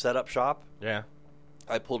up shop. Yeah.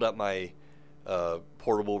 I pulled out my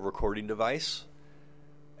portable recording device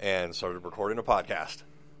and started recording a podcast.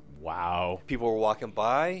 Wow. People were walking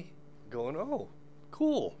by going, oh,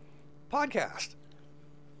 cool, podcast.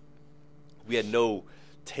 We had no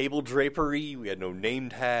table drapery. We had no name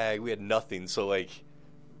tag. We had nothing. So, like,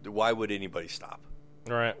 why would anybody stop?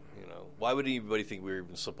 Right. You know, why would anybody think we were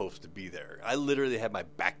even supposed to be there? I literally had my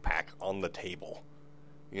backpack on the table.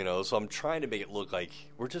 You know, so I'm trying to make it look like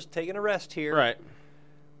we're just taking a rest here. Right.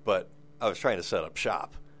 But I was trying to set up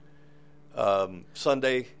shop.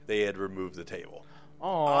 Sunday, they had removed the table.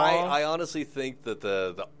 Aww. I honestly think that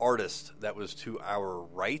the artist that was to our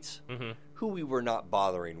right, who we were not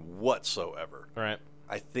bothering whatsoever, Right.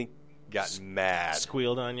 I think got mad.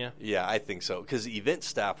 Squealed on you? Yeah, I think so. Because the event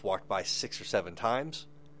staff walked by 6 or 7 times,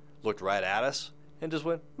 looked right at us, and just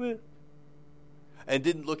went, meh. And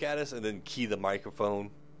didn't look at us and then key the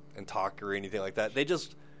microphone and talk or anything like that. They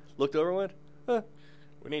just looked over and went,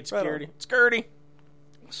 We need Right security. on. Security.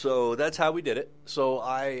 So that's how we did it. So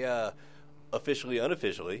I officially,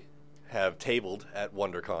 unofficially, have tabled at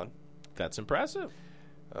WonderCon. That's impressive.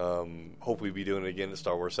 Hope we'll be doing it again at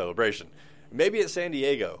Star Wars Celebration. Maybe at San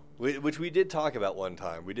Diego, which we did talk about one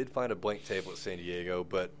time. We did find a blank table at San Diego,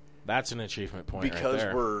 but That's an achievement point because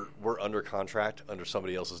right there. we're under contract under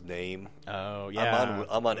somebody else's name, Oh, yeah.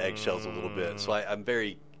 I'm on eggshells a little bit. So I'm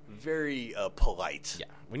very, very polite. Yeah.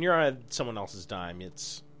 When you're on someone else's dime,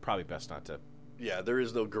 it's probably best not to. Yeah, there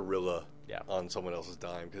is no gorilla Yeah. on someone else's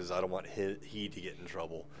dime because I don't want he to get in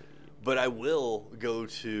trouble. But I will go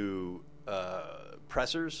to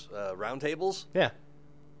pressers, roundtables, Yeah.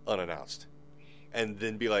 unannounced. And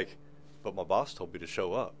then be like, but my boss told me to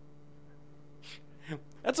show up.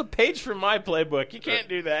 That's a page from my playbook. You can't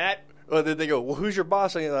do that. Well, then they go, well, who's your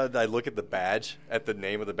boss? And I look at the badge, at the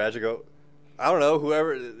name of the badge. I go, I don't know,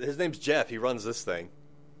 whoever. His name's Jeff. He runs this thing.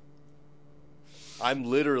 I'm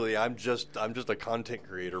just a content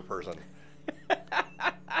creator person.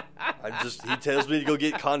 He tells me to go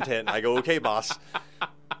get content, and I go, okay, boss.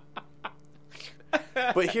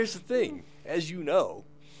 But here's the thing. As you know,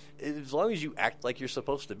 as long as you act like you're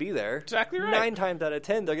supposed to be there, Exactly right. 9 times out of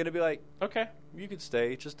 10, they're going to be like, Okay. you could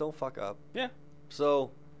stay, just don't fuck up. Yeah.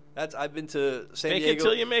 So I've been to San Fake Diego. it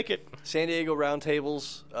till you make it. San Diego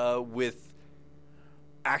roundtables with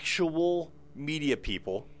actual media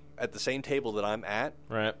people at the same table that I'm at.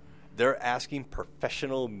 Right. They're asking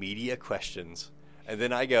professional media questions. And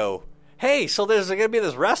then I go, hey, so there's going to be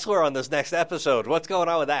this wrestler on this next episode. What's going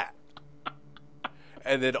on with that?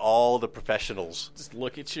 And then all the professionals, Just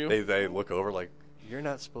look at you. they look over like, you're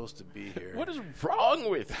not supposed to be here. What is wrong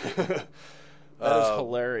with you? That is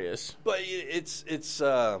hilarious. But it's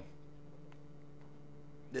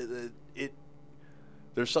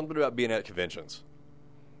there's something about being at conventions.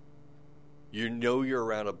 You know you're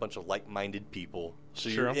around a bunch of like-minded people, so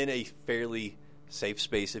Sure. you're in a fairly safe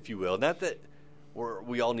space, if you will. Not that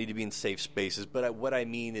we all need to be in safe spaces, but what I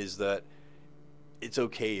mean is that it's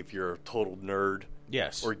okay if you're a total nerd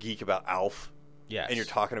Yes. or geek about Alf. Yes. And you're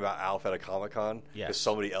talking about Alf at a Comic-Con. Yes. Because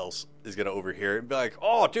somebody else is going to overhear it and be like,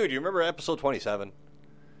 oh, dude, you remember episode 27?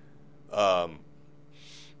 I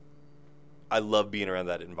love being around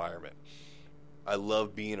that environment. I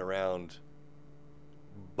love being around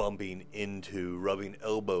bumping into, rubbing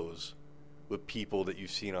elbows with people that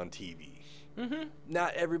you've seen on TV. Mm-hmm.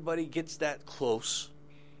 Not everybody gets that close,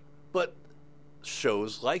 but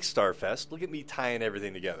shows like Starfest, look at me tying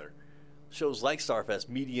everything together. Shows like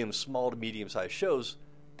Starfest, small to medium-sized shows,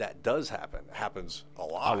 that does happen. It happens a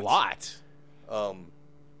lot. A lot.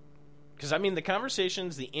 Because, I mean, the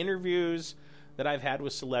conversations, the interviews that I've had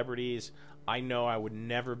with celebrities, I know I would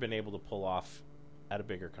never been able to pull off at a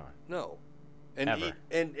bigger con. No. And Ever.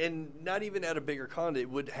 And not even at a bigger con, it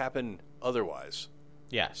would happen otherwise.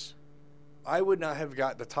 Yes. I would not have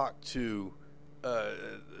got to talk to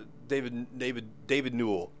David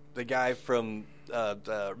Newell, the guy from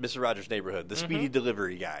Mr. Rogers' Neighborhood, the speedy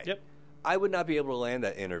delivery guy. Yep. I would not be able to land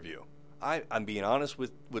that interview. I'm being honest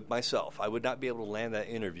with myself. I would not be able to land that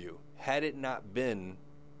interview had it not been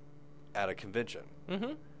at a convention.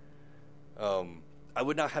 Mm-hmm. I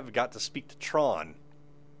would not have got to speak to Tron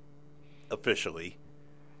officially.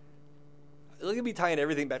 Look at me tying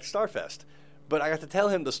everything back to Starfest. But I got to tell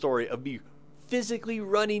him the story of me physically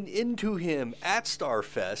running into him at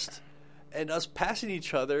Starfest and us passing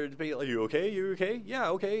each other and being like, you okay? You okay?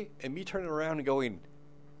 Yeah, okay. And me turning around and going,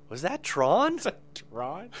 was that Tron? Is that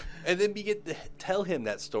Tron? And then we get to tell him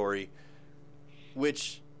that story,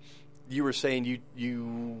 which you were saying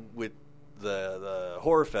you with the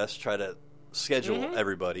Horror Fest try to schedule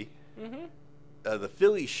everybody. Mm-hmm. The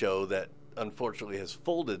Philly show that unfortunately has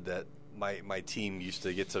folded that my team used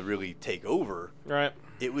to get to really take over. Right.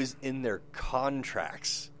 It was in their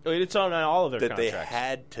contracts It's on all of their that contracts. they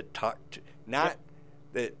had to talk to. Not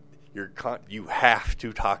that you have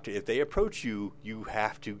to talk to. If they approach you, you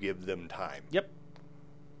have to give them time. Yep.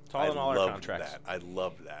 It's all in all our contracts. I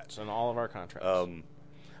love that. It's in all of our contracts.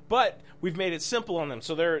 But we've made it simple on them.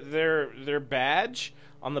 So their badge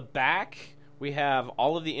on the back, we have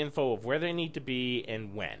all of the info of where they need to be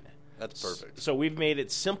and when. That's perfect. So we've made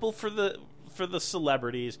it simple for the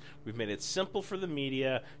celebrities. We've made it simple for the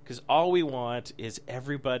media because all we want is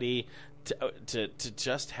everybody to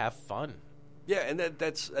just have fun. Yeah, and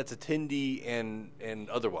that's attendee and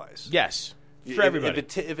otherwise. Yes, for everybody.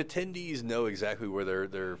 If attendees know exactly where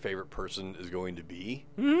their favorite person is going to be,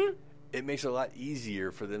 it makes it a lot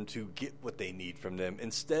easier for them to get what they need from them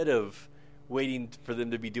instead of waiting for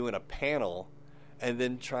them to be doing a panel and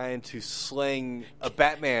then trying to slang a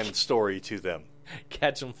Batman story to them.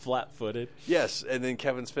 Catch them flat-footed. Yes, and then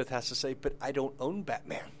Kevin Smith has to say, "But I don't own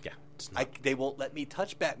Batman. Yeah, they won't let me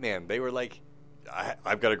touch Batman." They were like,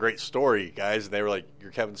 "I've got a great story, guys," and they were like,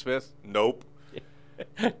 "You're Kevin Smith?" Nope.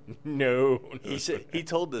 No. He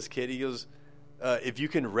told this kid, he goes, "If you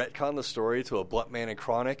can retcon the story to a Blunt Man and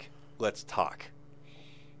Chronic, let's talk."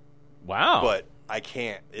 Wow. But I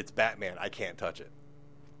can't. It's Batman. I can't touch it.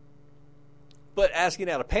 But asking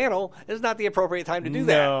at a panel is not the appropriate time to do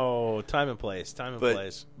that. No, time and place.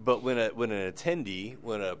 But when an attendee,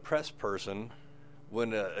 when a press person,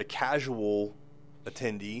 when a casual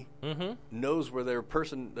attendee knows where their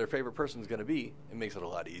favorite person is going to be, it makes it a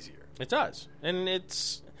lot easier. It does, and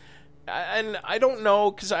I don't know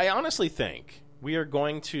because I honestly think we are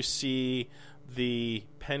going to see the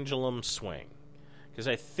pendulum swing because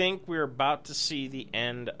I think we're about to see the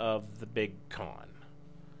end of the big con.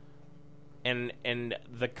 And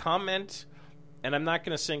the comment, and I'm not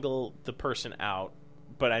going to single the person out,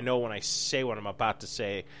 but I know when I say what I'm about to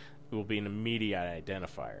say, it will be an immediate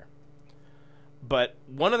identifier. But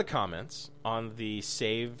one of the comments on the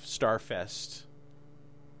Save Starfest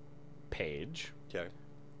page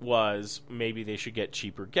was maybe they should get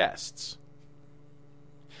cheaper guests,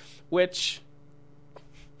 which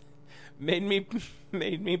made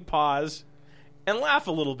me pause and laugh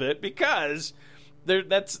a little bit because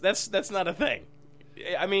that's not a thing.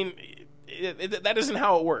 I mean, that isn't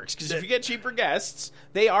how it works. Because if you get cheaper guests,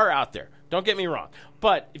 they are out there. Don't get me wrong.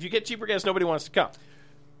 But if you get cheaper guests, nobody wants to come.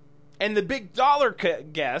 And the big dollar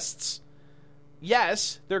guests,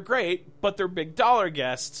 yes, they're great, but they're big dollar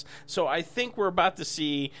guests. So I think we're about to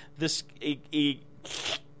see this the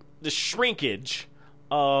shrinkage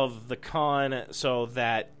of the con so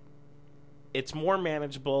that it's more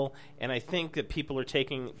manageable, and I think that people are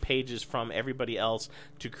taking pages from everybody else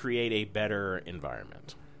to create a better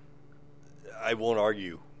environment. I won't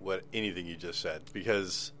argue anything you just said,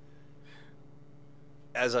 because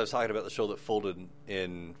as I was talking about the show that folded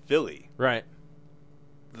in Philly, right?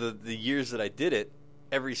 The years that I did it,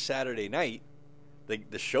 every Saturday night, the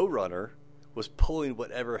showrunner was pulling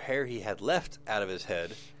whatever hair he had left out of his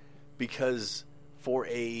head, because for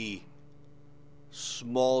a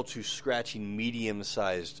small to scratching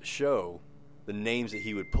medium-sized show, the names that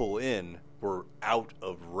he would pull in were out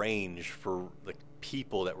of range for the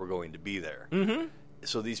people that were going to be there. Mm-hmm.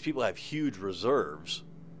 So these people have huge reserves,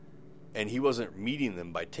 and he wasn't meeting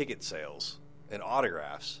them by ticket sales and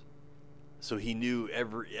autographs. So he knew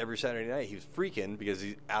every Saturday night he was freaking because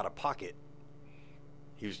he's out of pocket.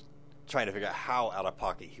 He was trying to figure out how out of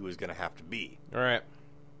pocket he was going to have to be. All right.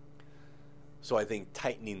 So I think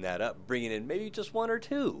tightening that up, bringing in maybe just one or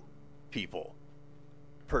two people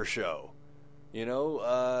per show. You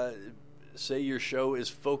know, say your show is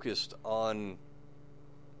focused on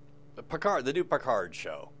Picard, the new Picard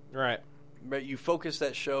show. Right. But you focus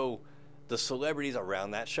that show, the celebrities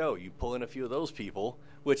around that show. You pull in a few of those people,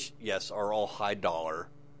 which, yes, are all high dollar.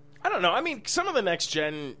 I don't know. I mean, some of the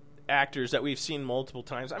next-gen actors that we've seen multiple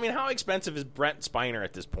times, I mean, how expensive is Brent Spiner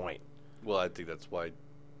at this point? Well, I think that's why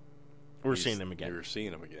we're seeing him again. You're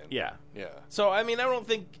seeing him again. Yeah. Yeah. So, I mean, I don't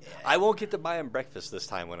think... I won't get to buy him breakfast this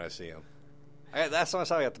time when I see him. Last time I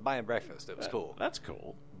saw him, I got to buy him breakfast. It was cool. That's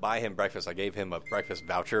cool. Buy him breakfast. I gave him a breakfast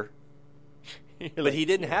voucher. But he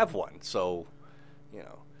didn't have one, so, you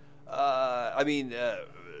know.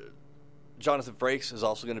 Jonathan Frakes is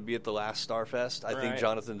also going to be at the last Starfest. I think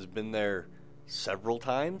Jonathan's been there several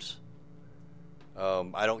times.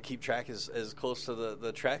 I don't keep track as close to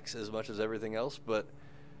the treks as much as everything else, but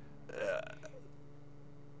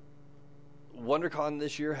WonderCon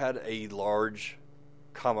this year had a large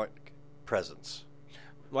comic presence.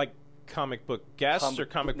 Like comic book guests or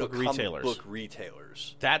comic book retailers? Comic book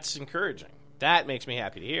retailers. That's encouraging. That makes me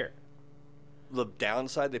happy to hear. The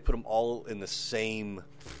downside, they put them all in the same,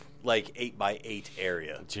 like, 8x8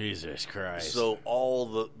 area. Jesus Christ. So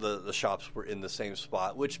all the shops were in the same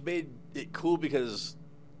spot, which made it cool because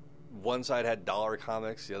one side had dollar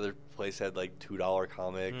comics, the other place had, like, $2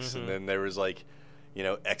 comics, and then there was, like,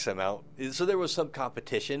 X amount. So there was some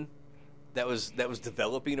competition that was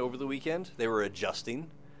developing over the weekend. They were adjusting,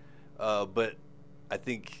 but I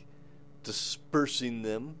think dispersing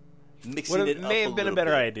them, mixing it up may have been a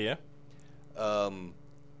better idea.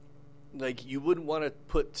 Like you wouldn't want to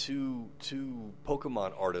put two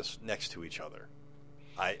Pokemon artists next to each other.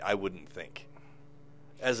 I wouldn't think.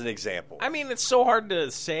 As an example, I mean, it's so hard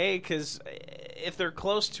to say because if they're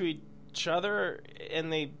close to each other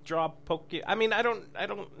and they draw I mean, I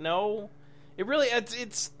don't know. It really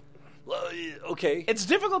it's well, okay. It's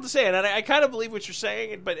difficult to say, and I kind of believe what you're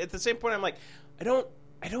saying, but at the same point, I'm like, I don't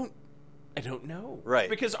know, right?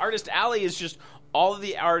 Because Artist Alley is just all of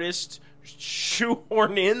the artists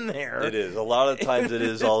shoehorned in there. It is. A lot of times it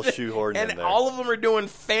is all shoehorned in there. And all of them are doing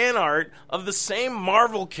fan art of the same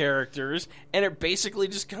Marvel characters, and it basically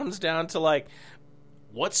just comes down to, like,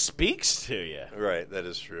 what speaks to you. Right, that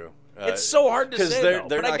is true. It's so hard to say, they're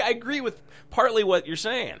but not... I agree with partly what you're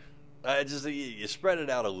saying. You spread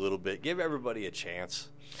it out a little bit. Give everybody a chance.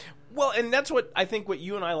 Well, and that's what I think what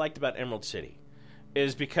you and I liked about Emerald City.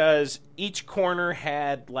 Is because each corner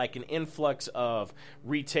had like an influx of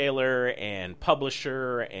retailer and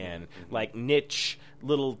publisher and like niche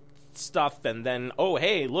little stuff, and then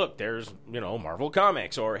hey, look, there's Marvel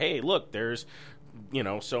Comics, or hey, look, there's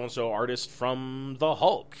so and so artist from the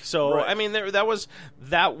Hulk. So right. I mean, that was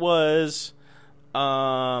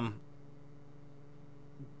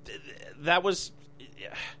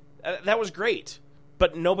great,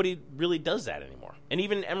 but nobody really does that anymore. And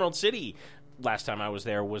even Emerald City, last time I was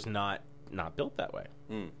there, was not built that way.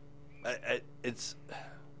 I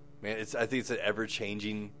think it's an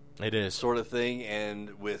ever-changing sort of thing,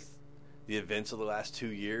 and with the events of the last 2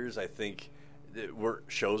 years, I think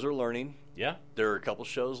shows are learning. Yeah. There were a couple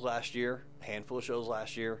shows last year, a handful of shows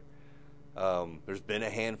last year. There's been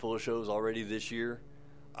a handful of shows already this year.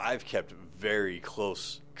 I've kept very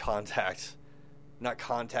close not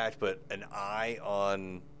contact, but an eye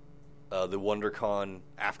on the WonderCon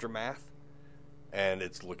aftermath. And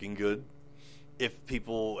it's looking good. If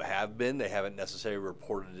people have been, they haven't necessarily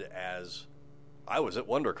reported it as, I was at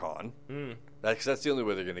WonderCon. That's the only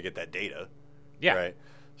way they're going to get that data. Yeah. Right?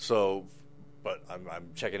 So, but I'm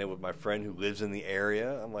checking in with my friend who lives in the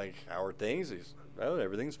area. I'm like, how are things? He's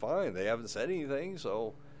everything's fine. They haven't said anything.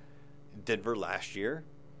 So, Denver last year,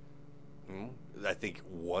 I think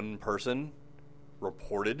one person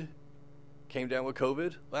reported came down with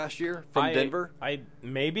COVID last year from Denver. I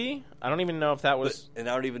don't even know if that was, and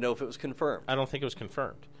I don't even know if it was confirmed. I don't think it was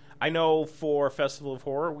confirmed. I know for Festival of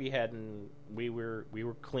Horror we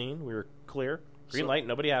were clean, we were clear, green light,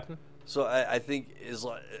 nobody happened. So I think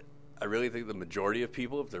I really think the majority of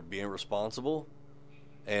people, if they're being responsible,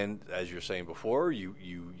 and as you're saying before, you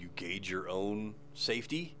gauge your own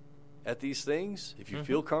safety at these things. If you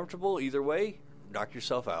feel comfortable, either way, knock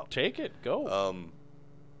yourself out. Take it, go.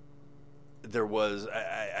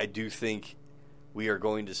 I do think we are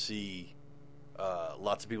going to see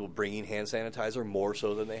lots of people bringing hand sanitizer more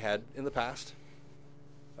so than they had in the past.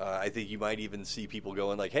 I think you might even see people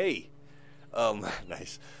going like, hey,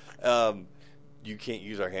 nice. You can't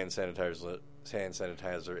use our hand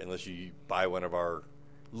sanitizer unless you buy one of our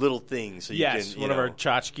little things. So yes, one of our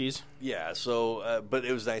tchotchkes. Yeah, so, but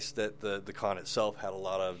it was nice that the con itself had a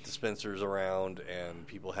lot of dispensers around and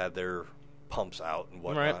people had their pumps out and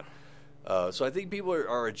whatnot. Right. So I think people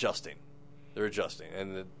are adjusting. They're adjusting.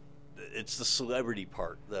 And it's the celebrity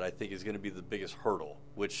part that I think is going to be the biggest hurdle,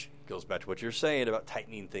 which goes back to what you're saying about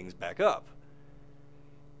tightening things back up.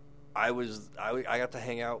 I got to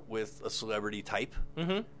hang out with a celebrity type,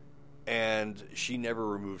 and she never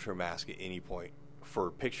removed her mask at any point for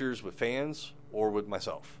pictures with fans or with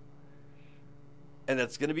myself. And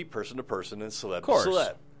that's going to be person to person and celeb to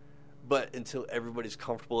celeb. But until everybody's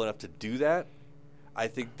comfortable enough to do that, I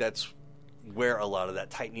think that's where a lot of that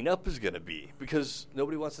tightening up is going to be, because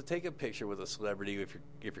nobody wants to take a picture with a celebrity if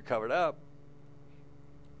you're covered up.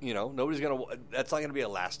 Nobody's going to. That's not going to be a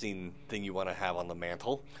lasting thing you want to have on the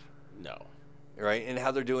mantle. No. Right? And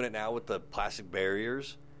how they're doing it now with the plastic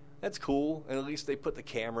barriers, that's cool. And at least they put the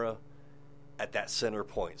camera at that center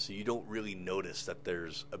point, so you don't really notice that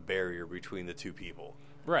there's a barrier between the two people.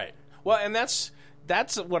 Right. Well, and that's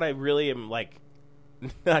what I really am like.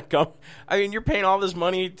 I mean, you're paying all this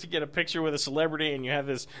money to get a picture with a celebrity, and you have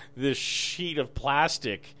this sheet of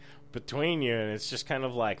plastic between you, and it's just kind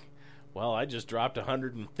of like, well, I just dropped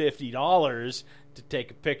 $150 to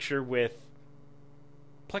take a picture with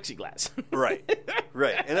plexiglass. Right.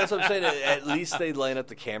 And that's what I'm saying. At least they line up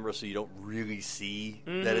the camera so you don't really see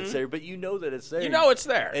that it's there, but you know that it's there. You know it's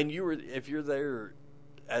there. And if you're there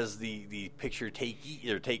as the picture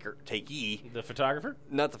takee, The photographer?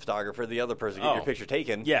 not the photographer, the other person get your picture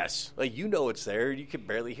taken. Yes. Like, you know it's there. You can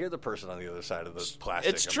barely hear the person on the other side of the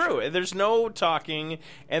plastic. It's I'm true. sure. There's no talking,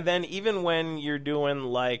 and then even when you're doing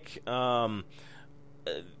like the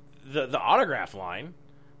autograph line,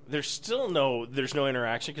 there's no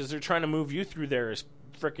interaction because they're trying to move you through there as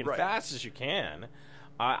freaking Right. fast as you can.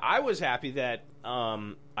 I was happy that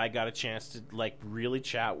I got a chance to like really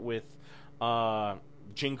chat with Giancarlo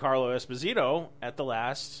Esposito at the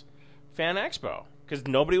last Fan Expo because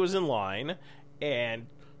nobody was in line and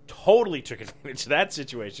totally took advantage of that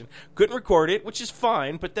situation. Couldn't record it, which is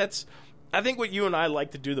fine, but that's I think what you and I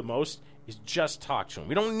like to do the most is just talk to him.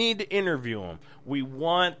 We don't need to interview him. We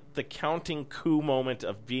want the counting coup moment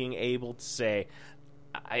of being able to say,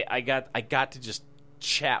 I got to just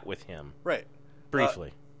chat with him Right.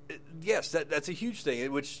 briefly. Yes, that's a huge thing,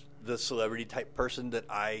 in which the celebrity type person that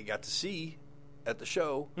I got to see at the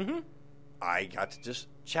show, I got to just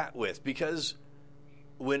chat with, because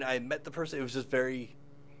when I met the person, it was just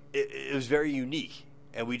it was very unique,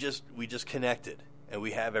 and we just connected, and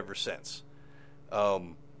we have ever since.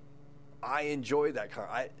 I enjoyed that.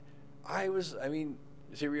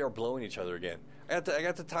 Here we are blowing each other again. I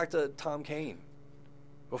got to talk to Tom Kane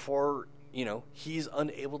before, he's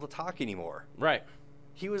unable to talk anymore. Right.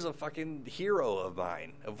 He was a fucking hero of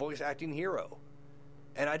mine, a voice acting hero.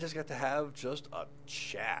 And I just got to have just a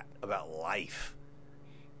chat about life.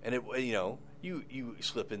 And you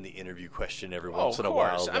slip in the interview question every once in a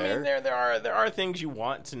while there. I mean, there are things you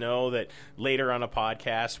want to know that later on a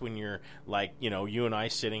podcast when you're like, you and I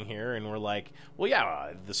sitting here and we're like, well,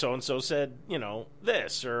 yeah, the so-and-so said,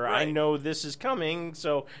 this, or Right. I know this is coming,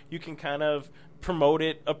 so you can kind of promote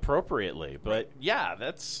it appropriately. But yeah,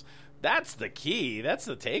 that's the key. That's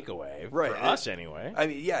the takeaway Right. for us anyway. I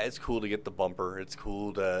mean, yeah, it's cool to get the bumper. It's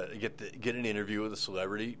cool to get an interview with a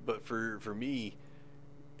celebrity. But for me,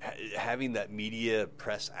 having that media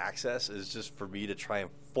press access is just for me to try and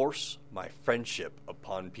force my friendship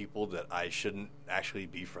upon people that I shouldn't actually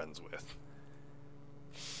be friends with.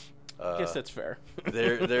 I guess that's fair.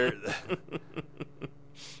 They're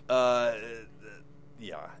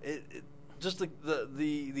yeah. Just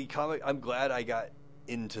the comic. I'm glad I got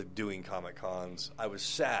into doing Comic Cons. I was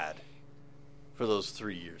sad for those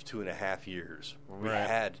 3 years, 2.5 years, where we Right.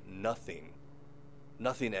 had nothing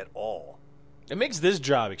at all. It makes this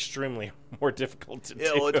job extremely more difficult to do.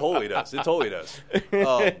 Yeah, well, it totally does. It totally does.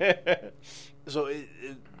 So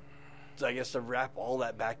I guess to wrap all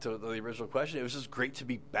that back to the original question, it was just great to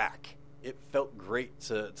be back. It felt great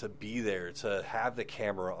to be there, to have the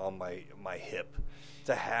camera on my hip,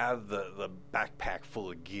 to have the backpack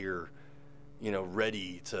full of gear,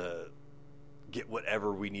 ready to get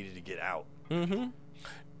whatever we needed to get out. Mm-hmm.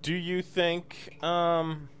 Do you think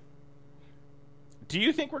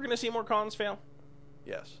we're going to see more cons fail?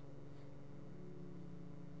 Yes,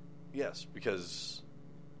 because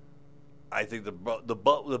I think the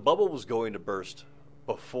bubble was going to burst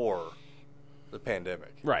before the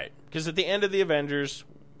pandemic. Right. Because at the end of the Avengers,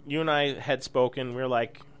 you and I had spoken. We were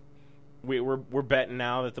like, we're betting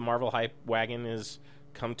now that the Marvel hype wagon is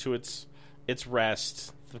come to its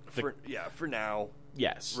rest. For now.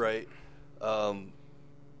 Yes. Right.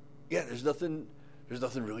 There's nothing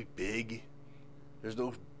really big. There's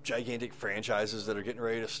no gigantic franchises that are getting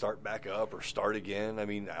ready to start back up or start again. I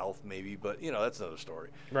mean, Alf maybe, but that's another story.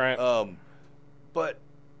 Right. But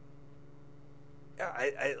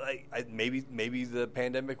I maybe the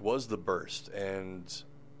pandemic was the burst, and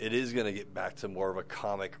it is going to get back to more of a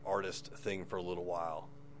comic artist thing for a little while.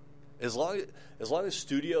 As long as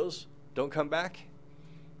studios don't come back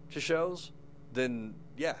to shows, then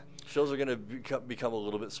shows are going to become a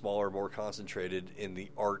little bit smaller, more concentrated in the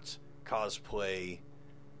art, cosplay,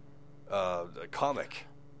 comic.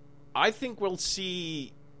 I think we'll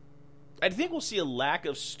see a lack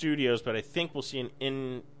of studios, but I think we'll see an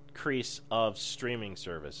increase of streaming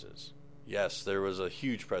services. Yes, there was a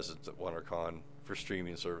huge presence at WonderCon for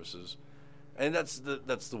streaming services, and that's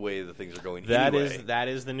the way the things are going. That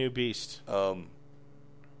anyway. is the new beast.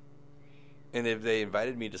 And if they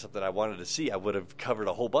invited me to something I wanted to see, I would have covered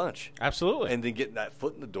a whole bunch. Absolutely. And then getting that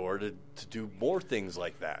foot in the door to do more things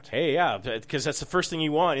like that. Hey, yeah, because that's the first thing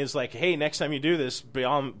you want is like, hey, next time you do this,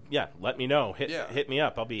 let me know. Hit me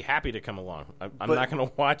up. I'll be happy to come along. I'm not going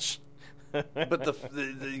to watch. But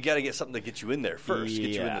you got to get something to get you in there first, get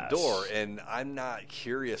you in the Yes. door. And I'm not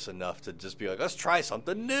curious enough to just be like, let's try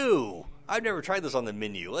something new. I've never tried this on the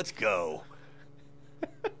menu. Let's go.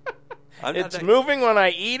 It's moving when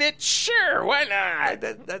I eat it? Sure, why not?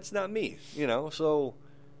 That's not me, so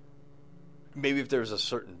maybe if there's a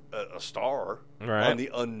certain a star Right. on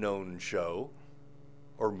the unknown show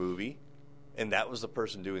or movie, and that was the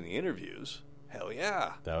person doing the interviews, hell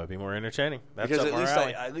yeah. That would be more entertaining. That's Because up our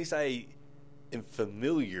alley. at least I am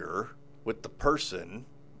familiar with the person.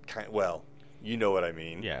 Well, you know what I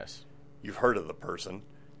mean. Yes. You've heard of the person.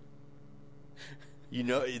 You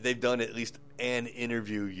know, they've done at least an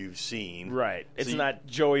interview you've seen. Right. So It's not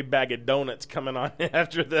Joey Bag of Donuts coming on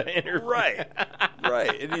after the interview. Right.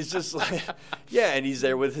 Right. And he's just like, yeah, and he's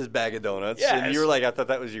there with his bag of donuts. Yes. And you're like, I thought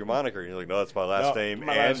that was your moniker. And you're like, no, that's my last No, name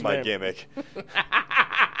my and last my name. gimmick.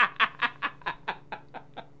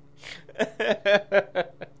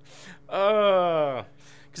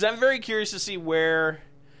 Because I'm very curious to see where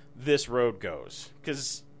this road goes.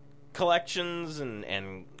 Because collections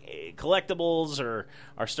and collectibles are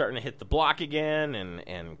starting to hit the block again,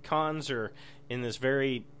 and cons are in this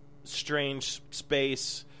very strange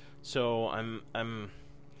space. So I'm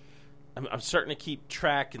starting to keep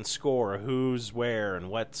track and score of who's where and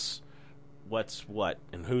what's what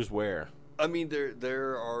and who's where. I mean,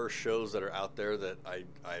 there are shows that are out there that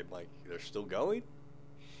I'm like, they're still going.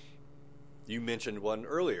 You mentioned one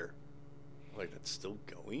earlier. Like, that's still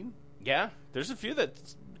going? Yeah, there's a few that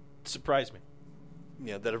surprised me.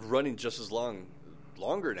 Yeah, that have running just as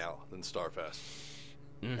longer now than Starfest.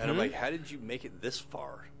 Mm-hmm. And I'm like, how did you make it this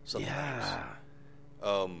far sometimes?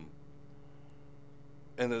 Yeah.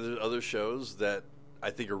 And then there's other shows that I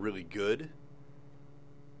think are really good.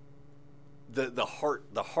 The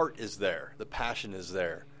heart is there. The passion is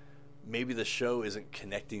there. Maybe the show isn't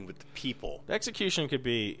connecting with the people. The execution could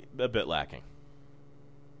be a bit lacking.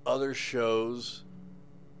 Other shows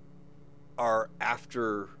are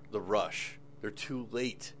after the rush. They're too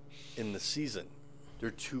late in the season. They're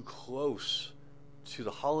too close to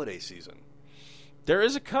the holiday season. There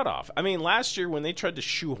is a cutoff. I mean, last year when they tried to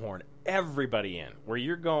shoehorn everybody in, where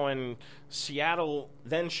you're going Seattle,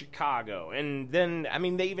 then Chicago, and then, I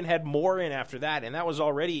mean, they even had more in after that, and that was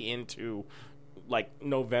already into, like,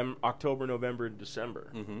 October, November, and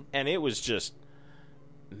December. Mm-hmm. And it was just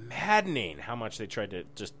maddening how much they tried to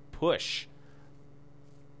just push.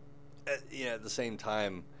 At the same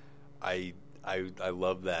time, I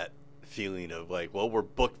love that feeling of, like, well, we're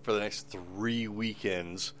booked for the next 3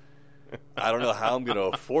 weekends. I don't know how I'm going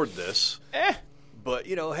to afford this. But,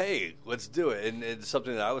 hey, let's do it. And it's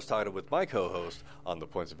something that I was talking with my co-host on the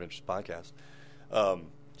Points of Interest podcast.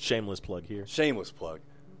 Shameless plug here. Shameless plug.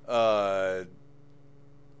 That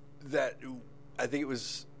I think it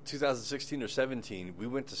was 2016 or 17, we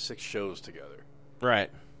went to 6 shows together.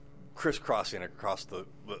 Right. Crisscrossing across the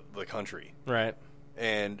country. Right.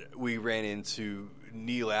 And we ran into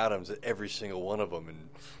Neil Adams at every single one of them and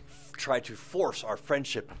tried to force our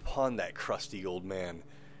friendship upon that crusty old man.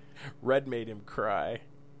 Red made him cry.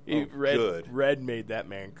 Good. Red made that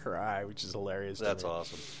man cry, which is hilarious. That's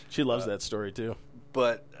awesome. She loves that story too.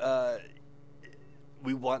 But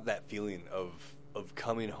we want that feeling of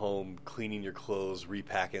coming home, cleaning your clothes,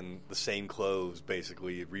 repacking the same clothes,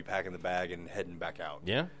 basically repacking the bag and heading back out.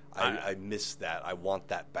 Yeah, I miss that. I want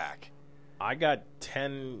that back. I got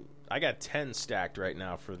 10 stacked right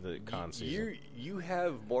now for the con season. You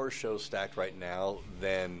have more shows stacked right now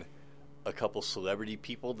than a couple celebrity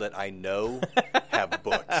people that I know have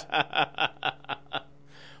booked.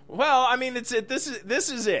 Well, I mean, this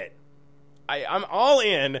is it. I'm all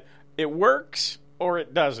in. It works or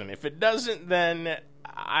it doesn't. If it doesn't, then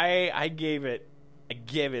I gave it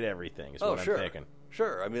everything. Is what I'm thinking.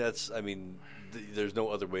 Sure. I mean, there's no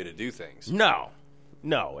other way to do things.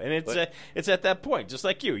 No, and it's at that point, just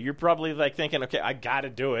like you. You're probably like thinking, okay, I got to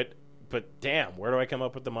do it, but damn, where do I come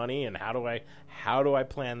up with the money, and how do I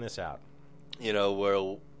plan this out?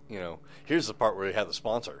 Here's the part where we have the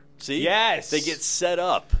sponsor. See, yes, they get set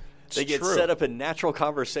up. They get true. set up in natural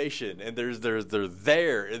conversation, and they're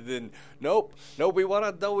there, and then nope, we don't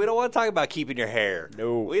want to talk about keeping your hair.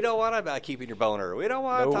 No, we don't want to about keeping your boner. We don't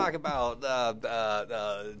want to talk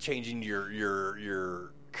about changing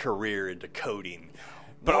your career into coding.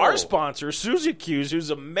 But our sponsor, Suzy Q's,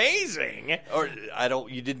 who's amazing. Or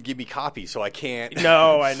you didn't give me copy, so I can't.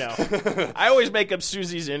 No, I know. I always make up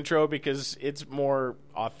Susie's intro because it's more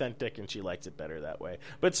authentic and she likes it better that way.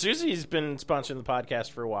 But Susie's been sponsoring the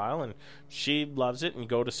podcast for a while and she loves it. And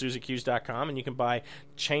go to SuzyQs.com and you can buy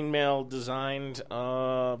chainmail designed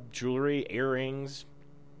jewelry, earrings.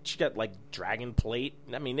 She got like dragon plate.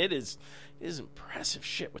 I mean, it is impressive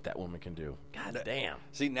shit what that woman can do. God damn.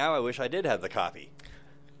 See, now I wish I did have the copy.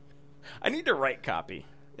 I need to write copy.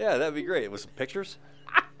 Yeah, that'd be great. With some pictures.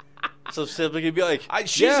 So simply could be like,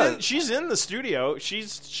 she's in the studio.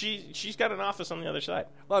 She's got an office on the other side.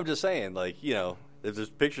 Well, I'm just saying, like, if there's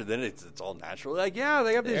pictures, then it's all natural. Like, yeah,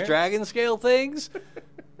 they got these dragon scale things.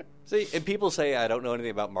 See, and people say I don't know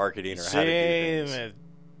anything about marketing or how to do things.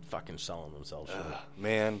 fucking selling themselves short.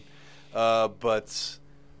 Man. But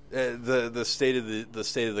the state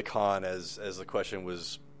of the con, as the question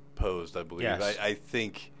was posed, I believe. Yes. I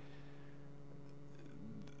think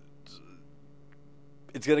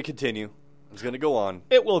it's going to continue. It's going to go on.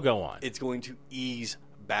 It will go on. It's going to ease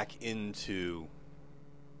back into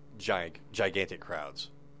gigantic crowds.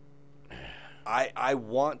 I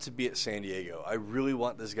want to be at San Diego. I really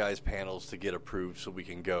want this guy's panels to get approved so we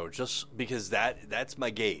can go, just because that's my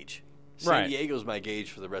gauge. San Diego's my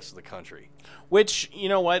gauge for the rest of the country. Which, you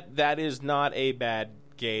know what? That is not a bad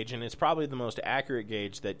gauge, and it's probably the most accurate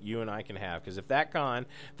gauge that you and I can have. Because if that con,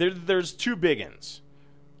 there's two big uns.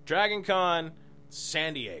 Dragon Con,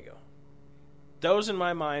 San Diego. Those, in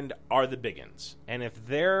my mind, are the big uns. And if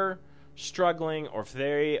they're struggling or if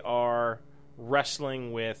they are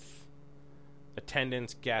wrestling with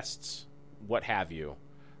attendance, guests, what have you,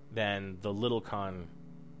 then the little con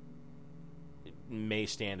may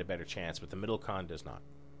stand a better chance, but the middle con does not.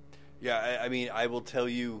 Yeah, I mean, I will tell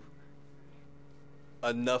you,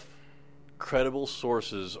 enough credible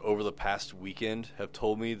sources over the past weekend have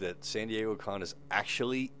told me that San Diego Con is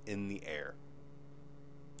actually in the air.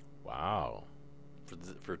 Wow.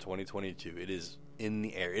 For 2022. It is in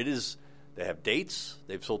the air. It is. They have dates.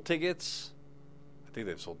 They've sold tickets. I think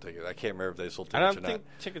they've sold tickets. I can't remember if they've sold tickets or not. I don't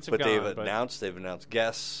think tickets have but gone. They've announced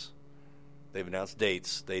guests. They've announced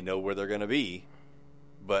dates. They know where they're going to be.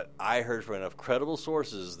 But I heard from enough credible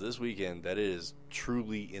sources this weekend that it is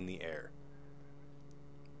truly in the air.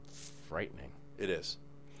 Frightening. It is.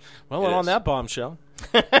 Well, and on that bombshell.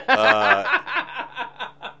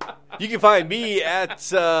 You can find me at,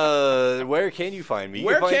 where can you find me?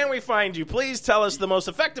 Where can we find you? Please tell us the most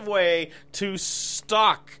effective way to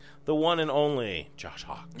stalk the one and only Josh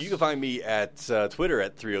Hawks. You can find me at Twitter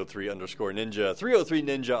at 303_ninja,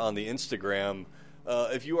 303ninja on the Instagram.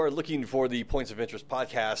 If you are looking for the Points of Interest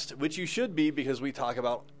podcast, which you should be because we talk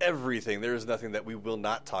about everything. There is nothing that we will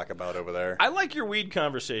not talk about over there. I like your weed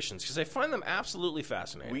conversations because I find them absolutely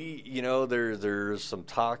fascinating. There's some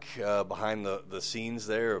talk behind the scenes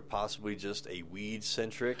there of possibly just a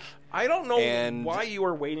weed-centric. I don't know why you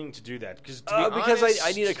are waiting to do that. Because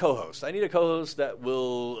I need a co-host. I need a co-host that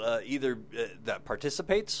will either that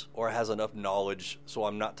participates or has enough knowledge so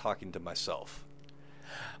I'm not talking to myself.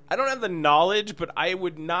 I don't have the knowledge, but I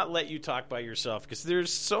would not let you talk by yourself because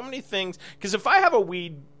there's so many things. Because if I have a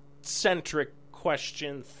weed-centric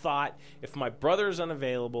question, thought, if my brother is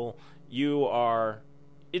unavailable,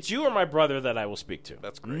 it's you or my brother that I will speak to.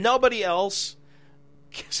 That's great. Nobody else,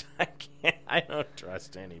 because I don't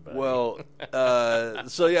trust anybody. Well,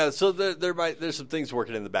 there's some things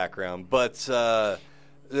working in the background, but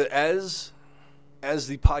as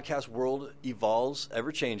the podcast world evolves,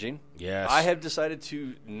 ever-changing, yes, I have decided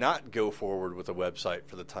to not go forward with a website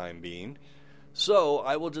for the time being. So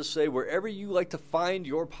I will just say wherever you like to find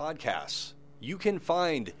your podcasts, you can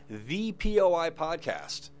find the POI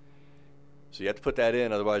podcast. So you have to put that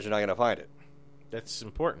in, otherwise you're not going to find it. That's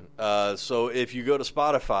important. So if you go to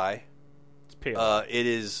Spotify, it's POI. It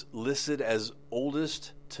is listed as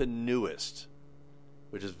oldest to newest,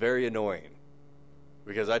 which is very annoying.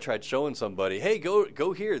 Because I tried showing somebody, hey, go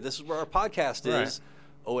here. This is where our podcast is. Right.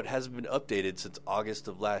 Oh, it hasn't been updated since August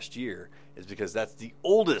of last year. It's because that's the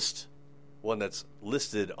oldest one that's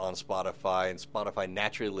listed on Spotify, and Spotify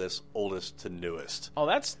naturally lists oldest to newest. Oh,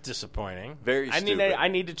 that's disappointing. Very stupid. I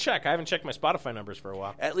need to check. I haven't checked my Spotify numbers for a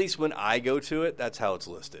while. At least when I go to it, that's how it's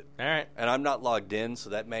listed. All right. And I'm not logged in, so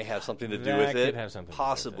that may have something to do That with it. could have something to do with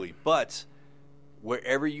possibly. it. But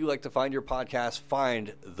wherever you like to find your podcast,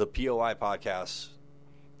 find the POI podcast.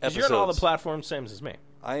 Because you're on all the platforms, same as me.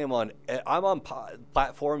 I'm on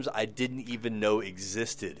platforms I didn't even know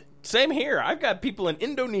existed. Same here. I've got people in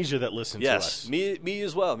Indonesia that listen to us. Yes, me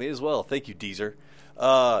as well. Me as well. Thank you, Deezer.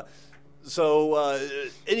 So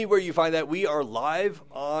anywhere you find that, we are live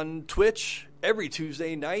on Twitch every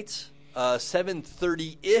Tuesday night,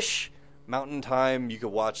 7:30-ish Mountain Time. You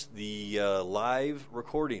can watch the live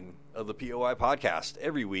recording of the POI podcast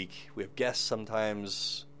every week. We have guests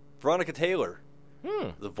sometimes. Veronica Taylor,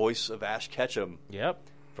 the voice of Ash Ketchum. Yep.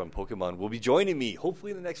 From Pokemon, will be joining me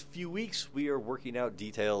hopefully in the next few weeks. We are working out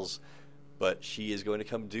details, but she is going to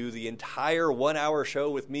come do the entire 1-hour show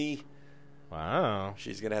with me. Wow.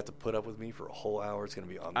 She's going to have to put up with me for a whole hour. It's going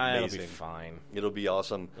to be amazing. It'll be fine. It'll be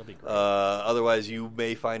awesome. It'll be great. Otherwise, you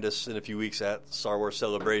may find us in a few weeks at Star Wars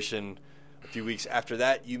Celebration. A few weeks after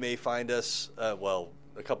that, you may find us, a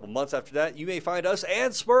couple months after that, you may find us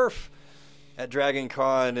and Smurf at Dragon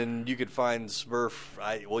Con, and you could find Smurf.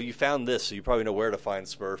 You found this, so you probably know where to find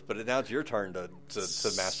Smurf. But now it's your turn to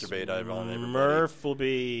masturbate on everybody. Smurf will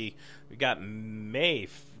be. We got May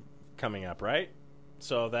coming up, right?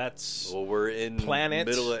 So that's Well, we're in Planet.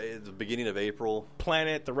 the beginning of April.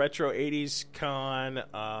 Planet, the Retro 80s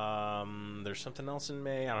Con. There's something else in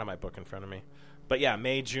May. I don't have my book in front of me. But yeah,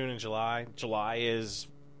 May, June, and July. July is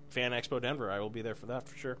Fan Expo Denver. I will be there for that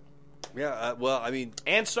for sure. Yeah, well, I mean...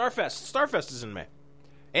 And Starfest. Starfest is in May.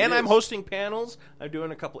 And I'm hosting panels. I'm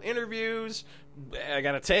doing a couple interviews. I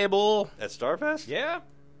got a table. At Starfest? Yeah.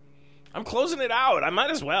 I'm closing it out. I might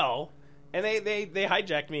as well. And they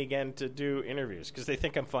hijacked me again to do interviews because they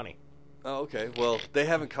think I'm funny. Oh, okay. Well, they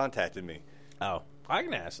haven't contacted me. Oh, I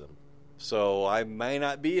can ask them. So I may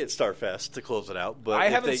not be at Starfest to close it out. But I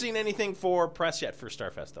haven't seen anything for press yet for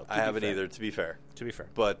Starfest, though. I haven't either, to be fair. To be fair.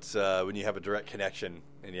 But when you have a direct connection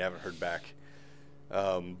and you haven't heard back.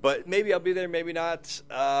 But maybe I'll be there, maybe not.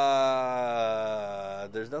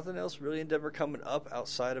 There's nothing else really in Denver coming up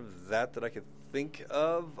outside of that I could think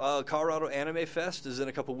of. Colorado Anime Fest is in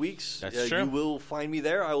a couple weeks. That's true. You will find me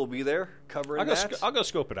there. I will be there covering that. I'll go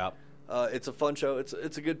scope it out. It's a fun show.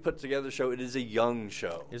 It's a good put together show. It is a young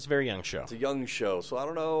show. It's a very young show. It's a young show. So I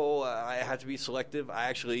don't know. I have to be selective. I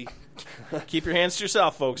actually keep your hands to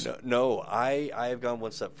yourself, folks. No. I have gone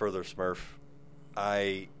one step further, Smurf.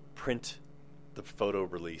 I print the photo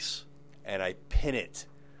release and I pin it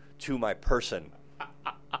to my person.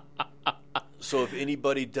 So if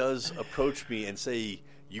anybody does approach me and say,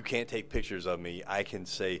 you can't take pictures of me, I can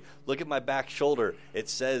say, look at my back shoulder. It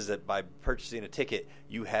says that by purchasing a ticket,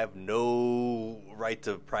 you have no right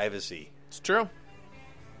to privacy. It's true.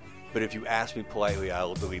 But if you ask me politely, I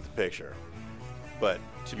will delete the picture. But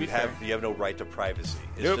you have no right to privacy.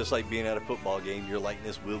 It's just like being at a football game. Your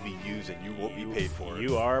likeness will be used and you won't be paid for it.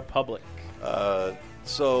 You are public. Yeah,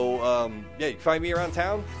 you can find me around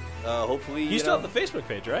town. Hopefully, you still have the Facebook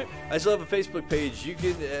page, right? I still have a Facebook page. You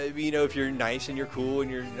can, if you're nice and you're cool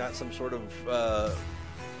and you're not some sort of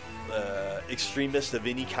extremist of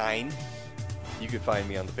any kind, you can find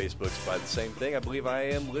me on the Facebooks by the same thing. I believe I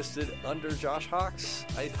am listed under Josh Hawks,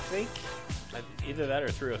 I think. Either that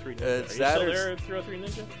or 303 Ninja. It's Are you that still or there at 303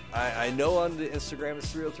 Ninja? I know on the Instagram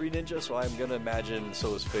it's 303 Ninja, so I'm going to imagine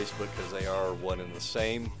so is Facebook because they are one and the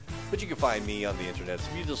same. But you can find me on the internet.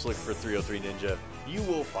 So if you just look for 303 Ninja, you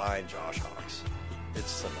will find Josh Hawks.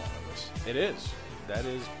 It's synonymous. It is. That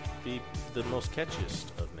is the most catchiest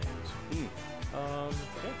of names. Yeah.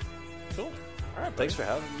 Cool. All right, thanks for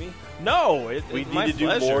having me. No, we need to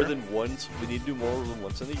do more than once. We need to do more than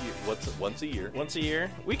once in a year. Once a year. Once a year.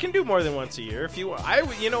 We can do more than once a year if you.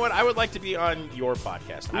 You know what? I would like to be on your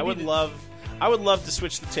podcast. I would love to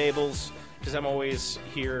switch the tables because I'm always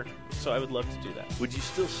here. So I would love to do that. Would you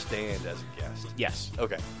still stand as a guest? Yes.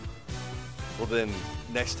 Okay. Well, then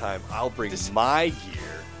next time I'll bring my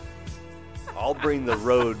gear. I'll bring the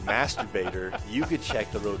Rode Masturbator. You could check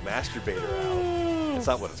the Rode Masturbator out. It's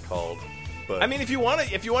not what it's called. But I mean, if you wanted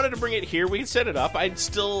to bring it here, we could set it up. I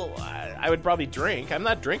would probably drink. I'm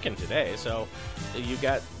not drinking today, so you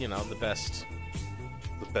got the best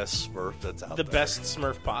Smurf that's out there. The best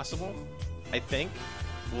Smurf possible, I think.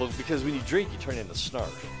 Well, because when you drink, you turn into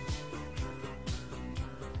Snarf.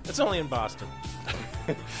 It's only in Boston.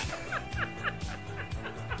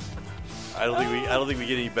 I don't think we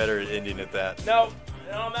get any better at ending at that. No.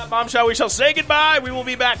 On that bombshell, we shall say goodbye. We will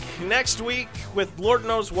be back next week with Lord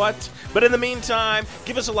knows what. But in the meantime,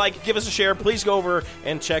 give us a like, give us a share. Please go over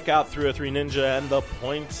and check out 303 Ninja and the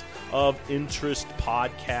Point of Interest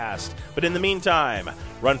podcast. But in the meantime,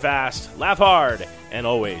 run fast, laugh hard, and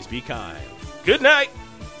always be kind. Good night.